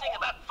busting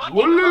about fucking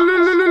What? Among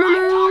Us. I'm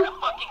tired of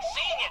fucking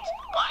seeing it.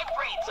 My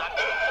brain's on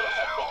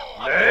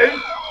TikTok. Hey?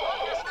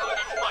 Discord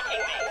is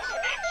fucking me.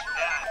 Bitch,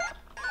 Dad.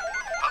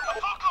 Shut the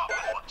fuck up.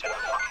 What did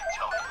I fucking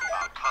tell you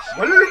about cussing?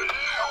 What? What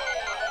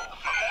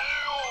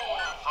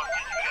the fuck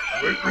did you get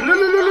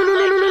that?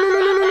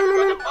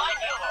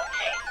 Video,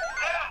 okay?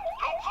 Dad,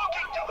 don't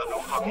fucking do that. No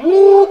fucking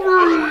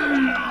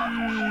Wolverine!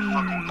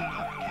 fucking do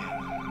that again.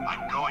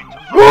 I'm going to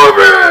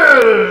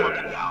Wolverine!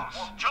 fucking house.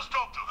 Just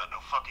don't do that no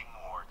fucking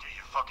more. Do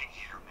you fucking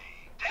hear me?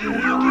 Do you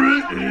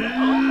fucking hear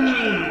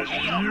me?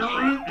 Okay.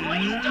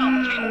 Please don't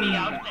kick me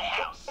out of the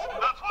house.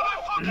 That's what I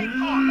fucking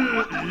thought.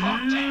 What the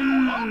fuck,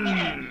 Dan?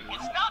 Okay.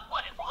 It's not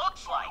what it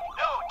looks like.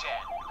 No,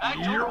 Dan. I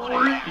don't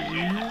want to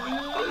hear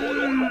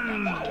it.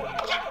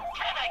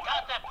 Ken, I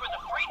got that for the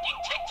freaking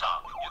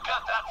TikTok. You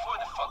got that for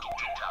the fucking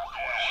TikTok?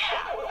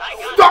 Yeah, I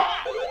got Stop!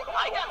 that.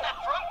 I got that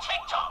from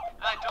TikTok.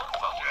 I don't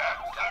fucking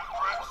got it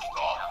from fucking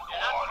TikTok.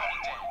 You're not funny,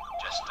 Dan.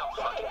 Just don't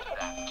fucking do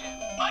that again.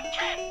 But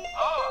Ken!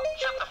 Oh,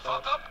 shut the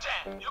fuck up,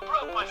 Dan. You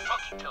broke my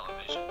fucking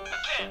television.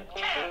 Again,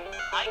 Ken!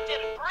 I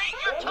didn't break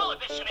your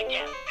television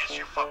again. Yes,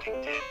 you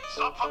fucking did.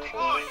 Stop fucking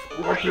lying.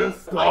 What the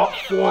stop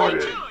I didn't lie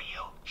farting? to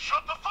you.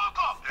 Shut the fuck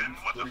up. And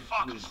what the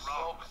fuck is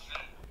wrong with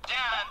you?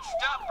 Dan,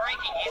 stop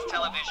breaking his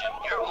television.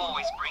 You're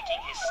always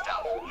breaking his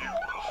stuff. You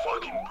will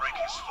fucking break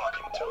his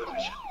fucking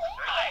television.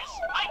 Guys,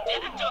 I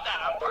didn't do that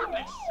on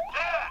purpose.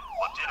 Dad,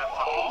 what did I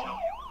fucking tell you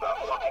about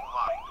fucking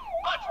lying?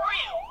 But for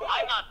you,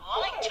 I'm not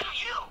lying to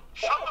you.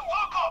 Shut the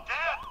fuck up,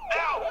 Dad.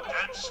 Now.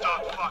 Then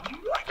stop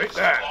fucking breaking Take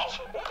that.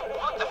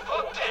 What the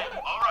fuck, Dan?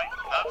 Alright,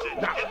 that's it.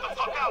 Get the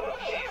fuck out of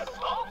here.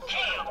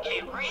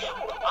 Okay, Ryu.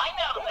 I'm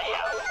out of the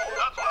house.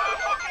 That's what I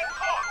fucking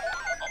thought.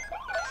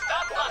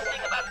 Stop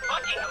busting about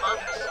fucking Among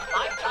Us.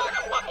 I'm tired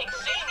of fucking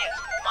seeing it.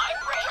 My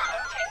brain on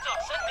TikTok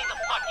sent me the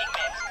fucking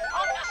mix.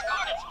 On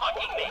Discord, it's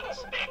fucking mix.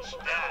 Bitch,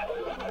 Dad.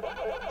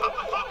 Shut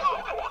the fuck up.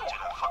 And what did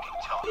I fucking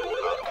tell you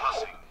about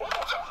cussing? I'm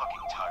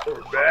fucking tired of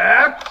We're the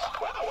back.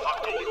 Where the fuck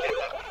did you get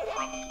that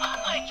from?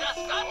 I just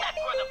got that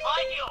for the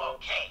video,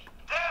 okay?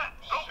 Dad,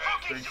 don't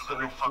fucking do that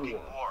no fucking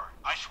more.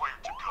 I swear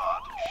to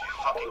God, if you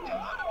fucking do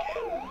that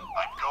again,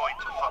 I'm going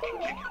to fucking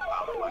kick you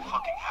out of my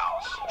fucking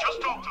house.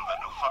 Just don't do that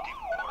no fucking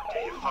more. Do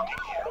you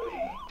fucking hear me?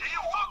 Do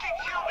you fucking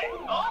hear me?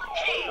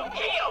 Okay.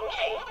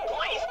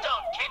 Please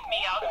don't kick me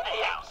out of the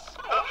house.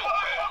 That's what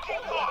I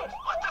fucking thought.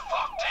 What the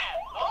fuck, Dan?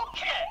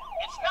 Okay,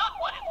 it's not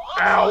what it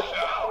looks Ow. like.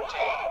 No,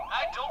 Dan,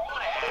 I don't want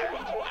to hear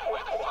it. And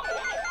where the fuck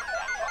did you learn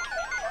that fucking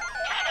info?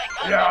 Ken, I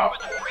got that for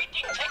the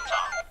freaking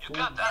TikTok. You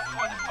got that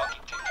for the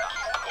fucking TikTok.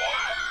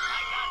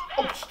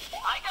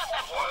 I got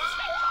that for the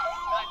TikTok.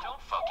 I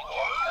don't fucking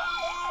care. You got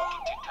it for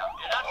fucking TikTok.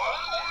 You're not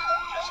funny, Dan.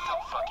 Just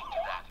don't fucking do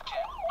that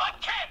again. But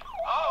Ken!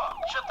 Oh,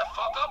 shut the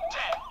fuck up,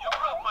 Dan. You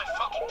broke my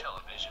fucking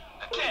television.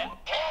 Again.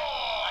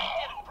 I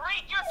didn't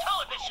break your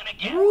television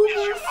again.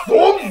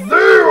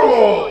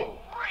 Sub-Zero!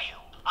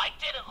 Real. I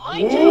didn't lie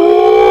to you.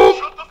 Whoop!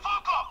 Shut the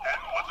fuck up.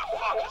 And what the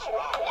fuck is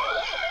wrong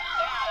with you?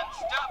 Dan,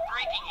 stop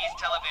breaking his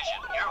television.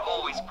 You're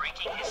always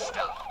breaking his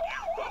stuff. You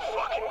will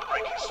fucking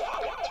break his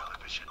fucking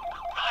television.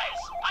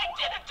 Guys, I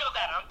didn't do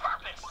that on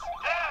purpose.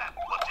 Dad,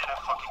 what did I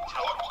fucking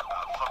tell you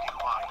about fucking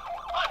lying?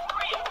 But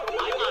real,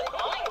 I'm not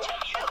lying to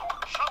you.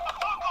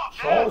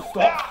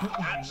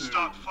 then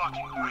stop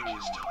fucking break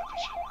his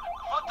television.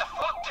 What the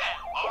fuck, Dan?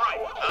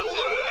 Alright, that's it.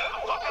 Get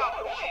the fuck out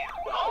of here.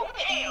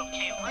 Okay,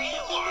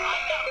 real.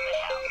 I'm out of the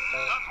house.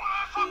 That's what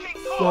I fucking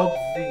thought.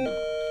 Sub-Z.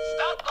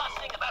 Stop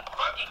fussing about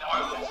fucking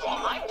artists.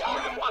 I'm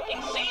tired of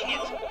fucking seeing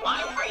it. My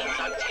friends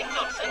on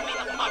TikTok send me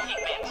the fucking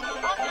memes.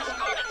 On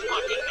Discord, it's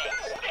fucking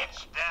memes. Bitch.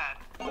 Dad,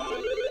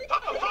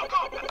 shut the fuck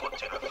up. And what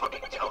did I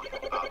fucking tell you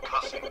about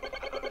cussing? And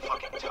I'm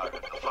fucking tired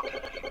of the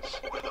fucking memes.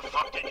 Where the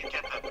fuck did you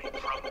get that meme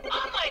from?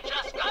 I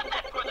just got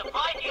that for the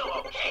video,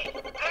 okay?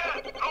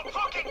 Dad, don't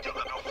fucking do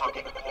that no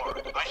fucking more.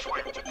 I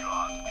swear to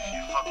God, if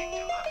you fucking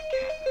do that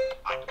again,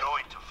 I'm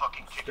going to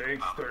fucking kick you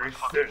out of my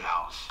fucking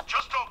house.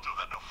 Just don't do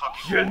that no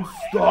fucking Gen more.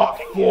 Stop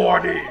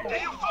 40. Do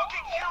you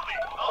fucking hear me?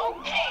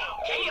 Okay.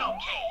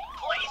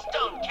 Please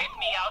don't kick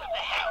me out of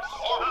the house.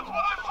 That's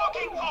what I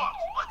fucking thought.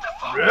 What the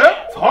fuck?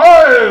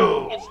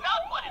 Reptile. It's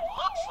not what it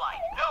looks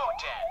like. No,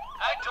 Dad.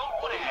 I don't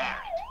want to hear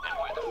it. And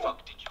where the fuck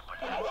did you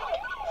learn that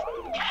fucking meme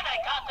from? Ken, I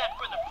got that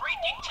for the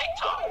freaking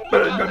TikTok.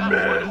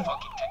 Pac-Man.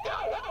 Fucking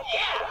TikTok.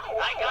 Yeah,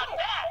 I got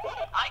that.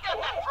 I got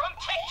that from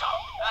TikTok.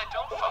 I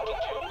don't fucking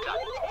care. You got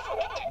it from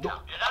fucking TikTok.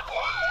 You're not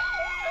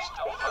just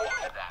don't fucking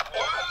do that.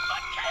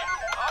 But Ken,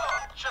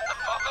 shut the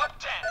fuck up,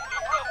 Dan. You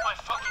broke my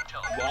fucking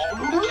television.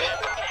 Ken,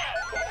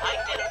 I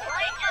didn't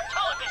break your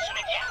television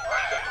again.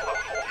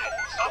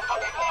 Stop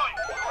fucking lying.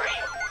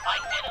 Real. I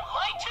didn't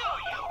lie to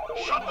you.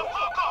 Shut the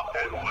fuck up.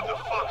 And what the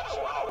fuck is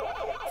wrong?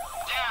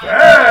 Dan,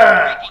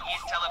 Yeah. breaking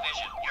his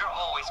television. You're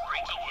always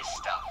breaking his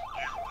stuff.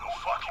 You will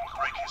fucking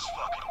break his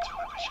fucking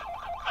television.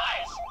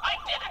 Guys, I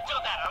didn't do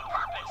that on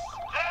purpose.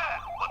 Dad,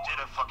 what did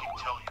I fucking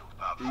tell you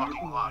about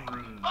fucking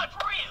lying? But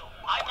real,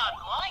 I'm not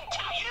lying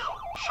to you.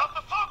 Shut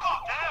the fuck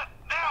up, Dad.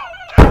 Now.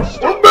 Dad,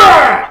 stop.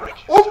 Oma.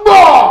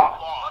 Oma.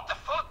 What the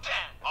fuck,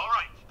 Dan?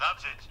 Alright,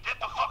 that's it. Get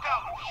the fuck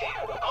out of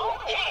here.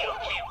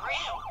 Okay,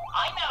 real.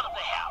 I'm out of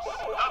the house.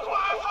 That's what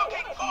I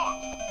fucking thought.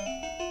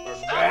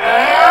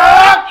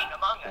 Fucking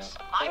Among Us.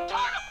 I'm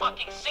tired of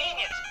fucking seeing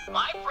it.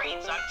 My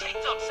friends on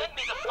TikTok send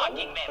me the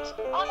fucking memes.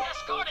 On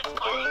Discord, it's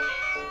fucking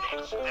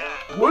memes, bitch.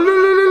 Dad,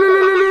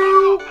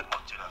 Woo. and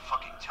what did I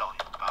fucking tell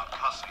you about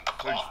cussing?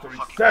 There's I'm 37.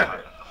 fucking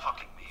tired of the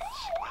fucking memes.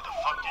 Where the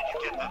fuck did you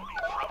get that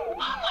meme from?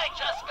 I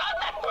just got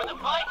that for the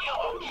video,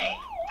 okay?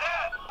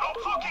 Dad, don't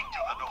fucking do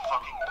that no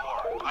fucking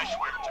more. I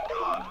swear to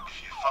God, if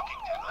you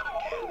fucking do that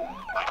again,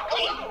 I'm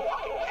going to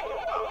fucking kick you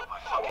out of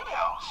my fucking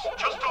house.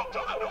 Just don't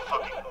do that no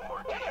fucking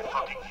more. Do you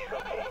fucking hear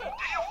me?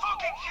 Do you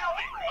fucking hear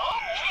me?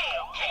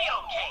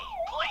 Okay.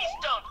 Please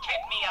don't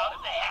kick me out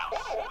of the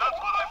house. That's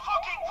what I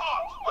fucking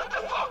thought. What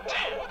the fuck,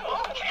 Dan?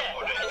 Okay,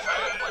 it's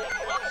not what it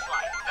looks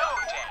like. No,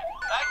 Dan,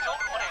 I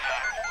don't want to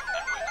hear it.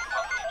 And where the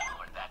fuck did you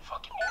learn that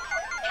fucking meme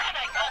from? Ken,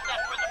 I got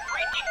that for the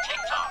freaking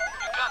TikTok.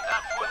 You got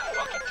that for the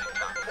fucking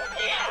TikTok?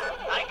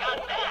 Yeah, I got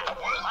that.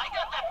 I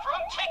got that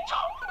from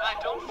TikTok. I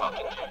don't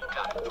fucking care. You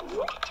got it from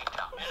fucking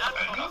TikTok. You're not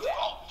fucking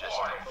Dan. Just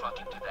don't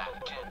fucking do that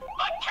again.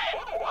 But Ken,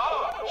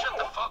 shut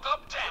the fuck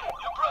up, Dan.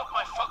 You broke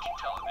my fucking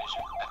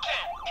television.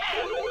 Ken,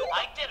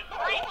 I didn't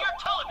break your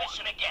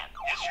television again.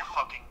 Yes, you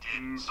fucking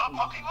did. Stop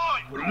fucking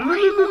lying. I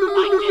didn't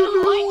lie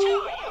to you.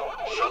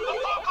 Shut the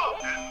fuck up.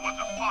 And what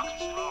the fuck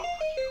is wrong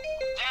with you?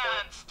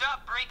 Dan,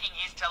 stop breaking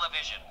his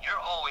television.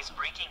 You're always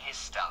breaking his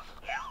stuff.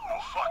 You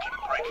will fucking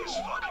break his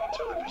fucking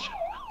television.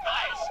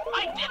 Guys,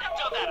 I didn't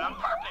do that on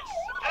purpose.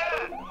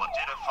 Dad, what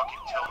did I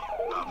fucking tell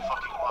you about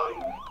fucking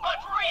lying? But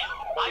real,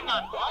 I'm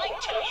not lying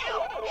to you.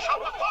 Shut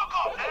the fuck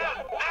up,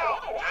 Dad. Now.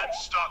 Dad,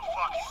 stop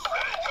fucking.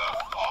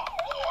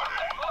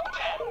 Look,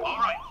 Dan.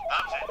 Alright,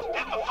 that's it.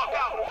 Get the fuck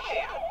out of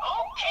here.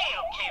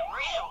 Okay,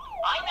 real.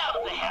 I'm out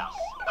of the house.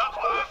 That's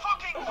what I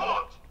fucking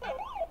thought.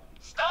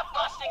 Stop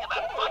busting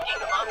about fucking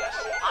Among Us.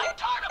 I'm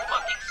tired of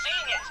fucking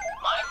seeing it.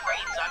 My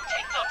friends on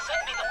TikTok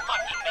send me the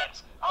fucking memes.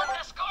 On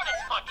Discord,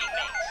 it's fucking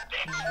memes,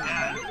 bitch.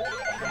 Dad,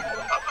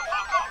 shut the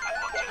fuck up. And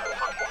what did I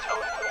fucking tell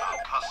you about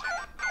cussing?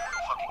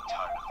 I'm fucking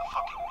tired of the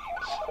fucking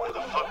memes. Where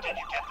the fuck did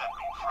you get that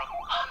meme from?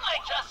 I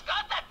just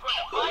got that for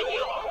the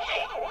video,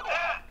 okay?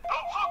 Dad,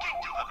 don't fucking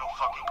do that no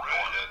fucking more.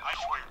 I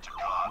swear to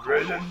God,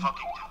 if you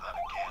fucking do that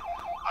again,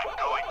 I'm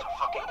going to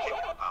fucking kick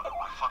you out of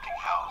my fucking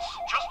house.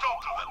 Just don't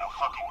do that no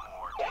fucking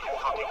more. Do you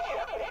fucking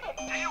hear me?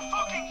 Do you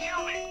fucking hear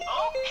me?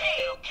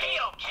 Okay.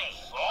 Please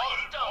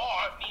don't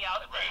get me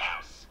out of the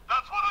house.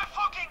 That's what I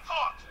fucking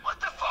thought. What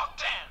the fuck,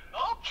 Dan?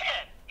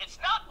 Okay, it's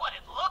not what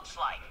it looks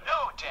like.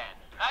 No, Dan,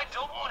 I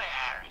don't want to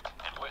hear it.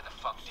 And where the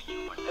fuck did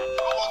you learn that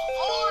from?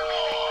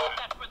 I got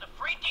that for the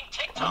freaking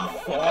TikTok.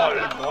 You got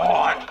that for the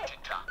freaking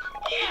TikTok.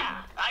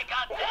 Yeah, I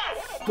got that.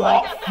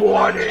 Stop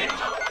farting.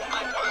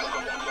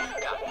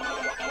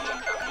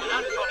 You're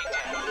not funny,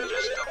 Dan.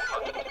 Just don't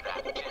fucking do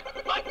that again.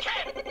 But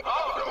Ken,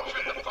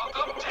 shut the fuck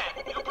up, Dan.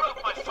 You broke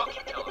my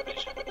fucking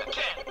television.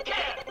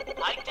 Ken,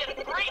 I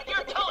didn't break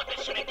your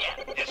television again.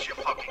 Yes, you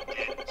fucking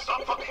did.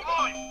 Stop fucking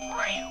lying.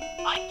 Real,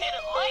 I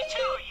didn't lie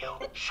to you.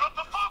 Shut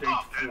the fuck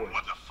up. And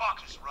what the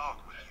fuck is wrong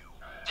with you?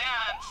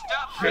 Dan,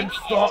 stop Then breaking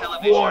stop his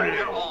television. farting.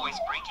 You're always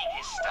breaking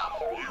his stuff.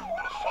 You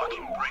will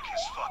fucking break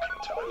his fucking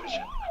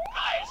television.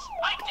 Guys,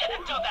 I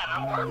didn't do that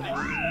on purpose.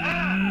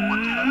 Dad, what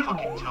did I I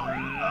fucking tell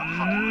you about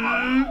fucking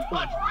lying?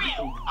 But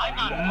real, I'm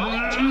not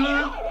lying to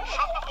you.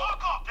 Shut the fuck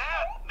up,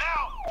 Dad!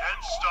 Now! Dad,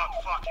 stop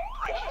fucking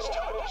breaking his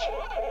television.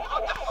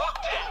 What the fuck,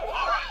 Dad?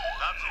 Alright,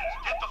 that's it.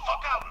 Get the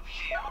fuck out of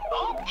here.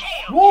 Okay,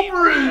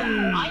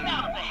 Wolverine! I'm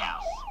out of the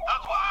house.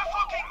 That's what I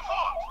fucking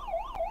thought.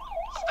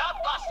 Stop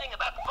busting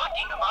about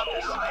fucking among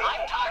us.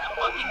 I'm tired of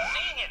fucking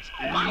seeing it.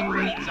 My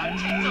friends on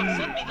TikTok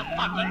send me the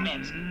fucking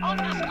memes. On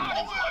Discord,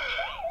 it's fucking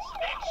memes.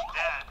 Bitch.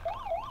 Dad,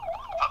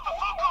 shut the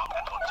fuck up.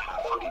 And what did I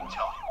fucking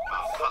tell you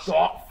about cussing?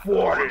 Stop I'm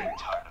farting. fucking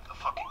tired of the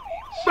fucking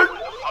memes. Where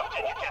the fuck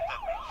did you get that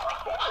meme from?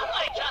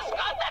 I just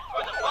got that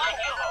for the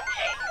 5-year,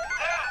 okay?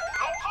 Dad,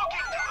 don't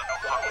fucking do that no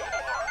fucking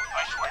more.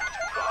 I swear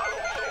to God,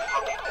 if you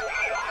fucking do that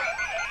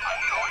again,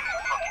 I'm going to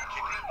fucking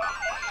kick you out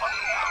of my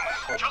fucking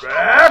house. Just don't do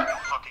back. that no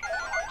fucking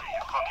more. Do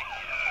you fucking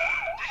hear?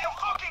 Do you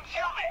fucking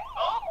hear me?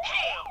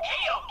 Okay.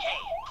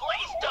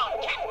 Please don't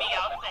kick me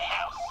out of the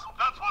house.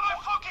 That's what I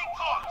fucking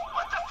thought.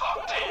 What the fuck,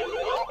 Dan?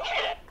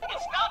 Okay,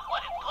 it's not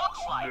what it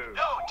looks like.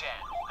 No. No,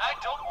 Dan, I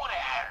don't want to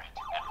hear it.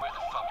 And where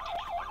the fuck did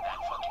you learn that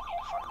fucking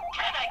meme from?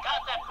 Ken, I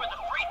got that for the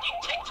freaking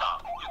TikTok.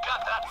 You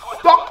got that for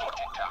the Stop. fucking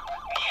TikTok?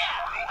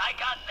 Yeah, I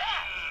got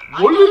that.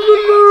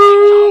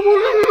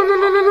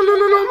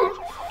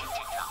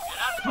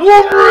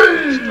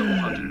 Wolverine! Still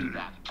fucking do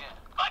that again.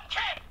 But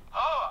Ken!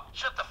 Oh,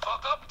 shut the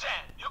fuck up,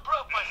 Dan. You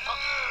broke my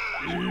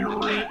fucking...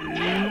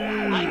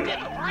 Ken, I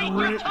didn't break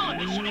your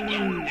television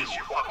again. Yes,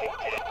 you fucking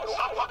did.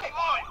 Stop fucking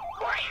lying.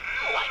 Great,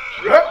 I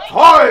didn't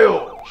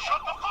Reptile!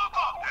 Shut the fuck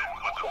up. And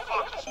what the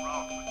fuck is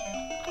wrong with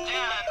you?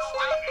 Dan,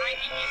 stop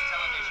breaking his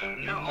television.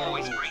 You're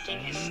always breaking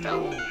his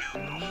stuff.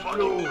 You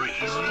fucking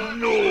crazy.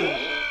 No!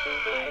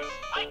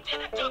 I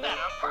didn't do that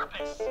on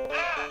purpose.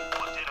 Dad,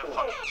 what did I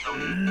fucking tell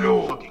you?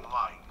 No. You're fucking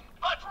lying.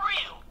 But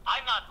real,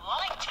 I'm not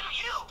lying to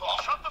you.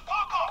 Shut the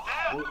fuck up,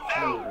 Dad.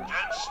 Now,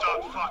 Dad, stop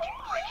fucking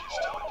breaking his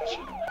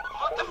television.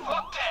 What the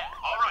fuck, Dan?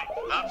 Alright,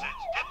 that's it.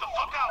 Get the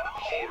fuck out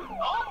of here.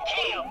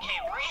 Okay,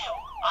 real.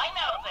 I'm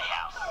out of the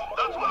house.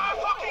 That's what I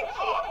fucking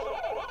thought.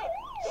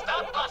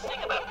 Stop busting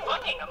about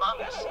fucking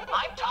among us.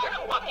 I'm tired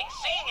of fucking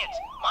seeing it.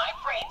 My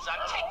friends on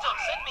TikTok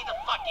send me the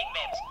fucking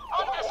memes.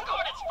 On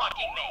Discord, it's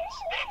fucking memes.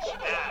 Bitch.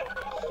 Dad,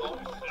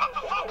 shut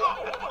the fuck up.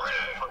 And what did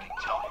I fucking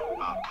tell you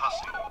about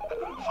cussing? And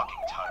I'm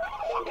fucking tired of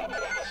the fucking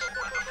memes.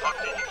 Where the fuck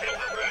did you get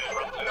that meme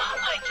from?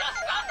 I just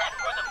got that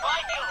for the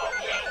 5-year,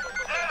 okay?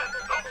 Dad,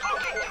 don't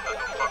fucking do that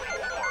no fucking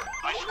more.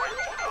 I swear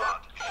to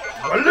God, if you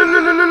fucking I'm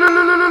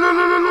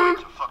going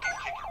to fucking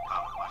kick you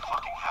out of my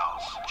fucking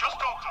house. Just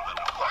don't do that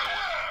no fucking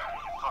more. Do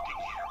you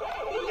fucking hear me?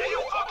 Do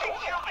you fucking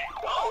hear me?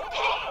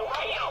 Okay.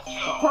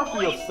 Cover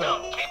Please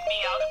yourself. don't kick me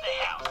out of the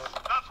house.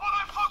 That's what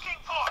I fucking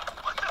thought.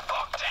 What the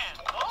fuck, Dan?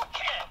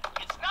 Okay,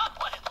 it's not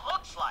what it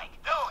looks like.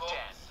 No,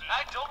 Dan,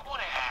 I don't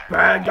want to hear it.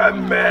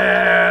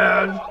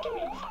 Pac-Man!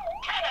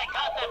 Ken, I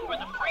got that for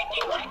the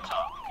freaking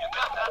TikTok. You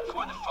got that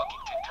for the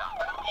fucking TikTok?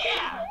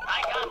 Yeah, I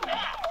got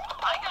that.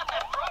 I got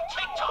that from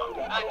TikTok.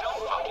 I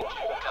don't fucking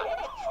care. You got it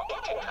from fucking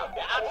TikTok.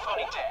 You're not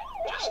funny, Dan.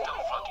 Just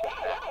don't fucking do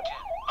that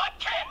again. But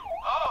Ken!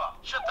 Oh,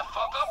 shut the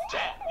fuck up,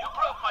 Dan. You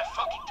broke my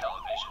fucking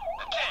television.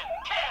 Again,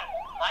 Ken!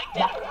 I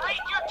didn't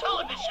break your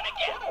television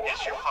again.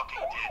 Yes, you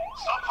fucking did.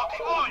 Stop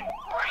fucking lying.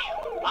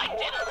 Real, I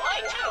didn't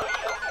lie to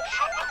you.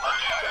 Shut the fuck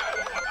up.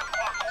 What the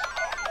fuck is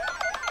wrong?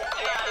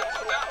 Dan,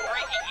 stop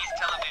breaking his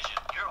television.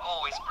 You're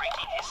always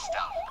breaking his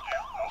stuff. You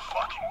will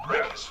fucking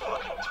break his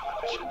fucking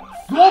television.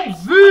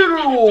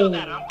 Sub-Zero! Do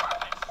that on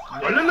purpose.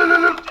 What did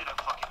I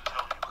fucking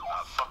tell you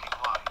about fucking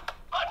lying?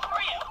 But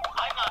real,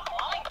 I'm not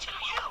lying to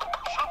you.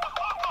 Shut the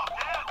fuck up,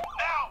 Dad.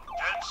 Now.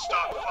 Dad,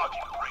 stop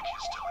fucking break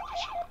his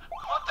television.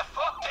 What the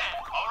fuck, Dan?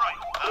 Alright,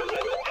 that's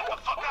it. Get the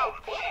fuck out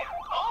of here.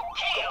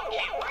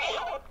 Okay,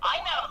 real.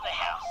 I'm out of the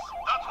house.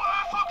 That's what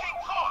I fucking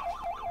thought.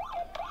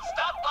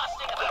 Stop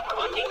busting about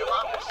fucking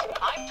among us.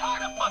 I'm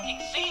tired of fucking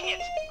seeing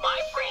it. My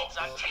friends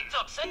on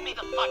TikTok send me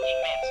the fucking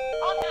memes.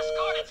 On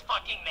Discord, it's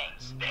fucking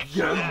memes. Bitch.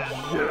 Yes.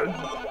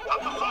 Shut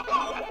the fuck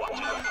up. And what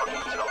did I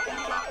fucking tell you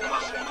about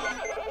cussing?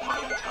 I'm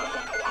fucking tired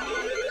of the fucking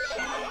memes.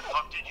 Where the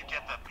fuck did you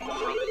get that meme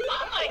from?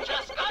 I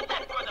just got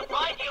that for the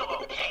 5-year,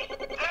 okay?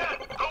 Dad,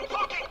 don't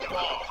fucking do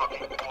that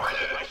fucking more.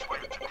 I swear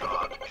to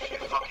God, if you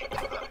fucking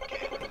do that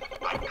again,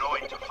 I'm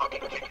going to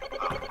fucking kick you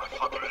out of my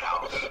fucking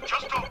house.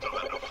 Just don't do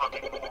that no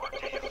fucking more.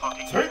 Do you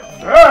fucking hear Take me?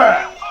 Do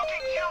that! you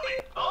fucking hear me?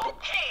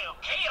 Okay.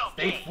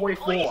 Stay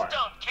 44. Please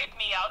don't kick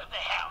me out of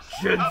the house.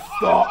 Should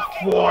stop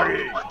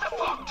farting. What the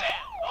fuck, Dan?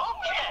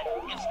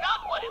 Okay, it's not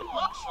what it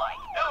looks like.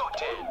 No,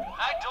 Dan,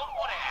 I don't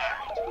want to hear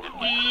it.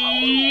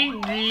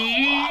 And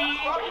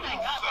when I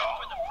got that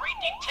for the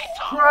freaking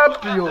TikTok. Crap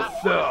You got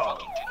that for the yourself.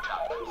 fucking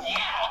TikTok.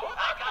 Yeah,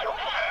 I got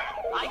that.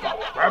 I got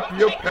that Crap from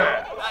your TikTok.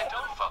 pants. I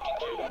don't fucking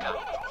care. You got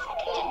it from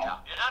fucking TikTok.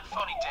 You're not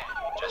funny, Dan.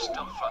 Just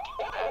don't fucking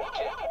do that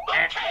again.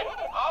 Ken!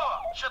 Oh,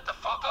 shut the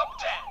fuck up,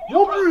 Dan.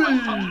 You broke my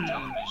fucking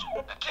television.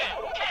 Again,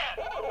 Ken!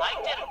 I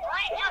didn't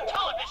break your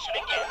television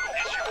again.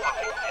 Yes, you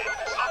fucking did.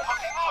 Stop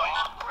fucking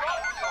lying.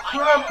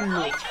 Crap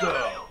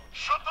yourself.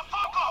 Shut the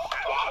fuck up.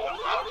 And what the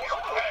fuck is your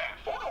plan?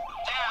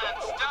 Dan,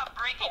 stop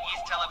breaking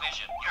his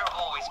television. You're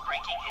always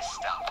breaking his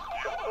stuff.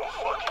 You will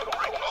fucking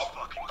break break his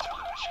fucking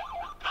television.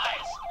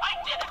 Guys, I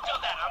didn't do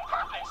that on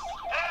purpose.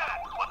 Dad,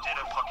 what did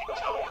I fucking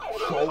tell you?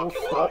 So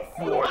stop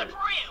But fighting.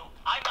 for you,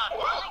 I'm not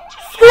willing to.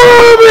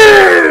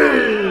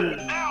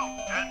 Screaming! Now,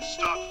 Dad,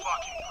 stop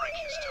fucking break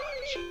his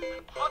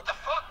television. What the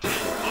fuck, dude?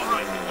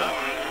 Alright, get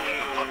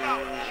the fuck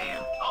out of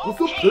here. What's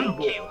a Okay,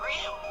 pinball?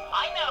 Ryu.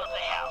 I'm out of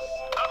the house.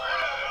 That's what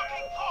I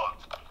fucking thought.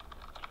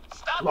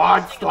 Stop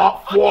Lord, busting stop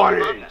about fucking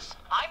fighting. Among Us.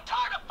 I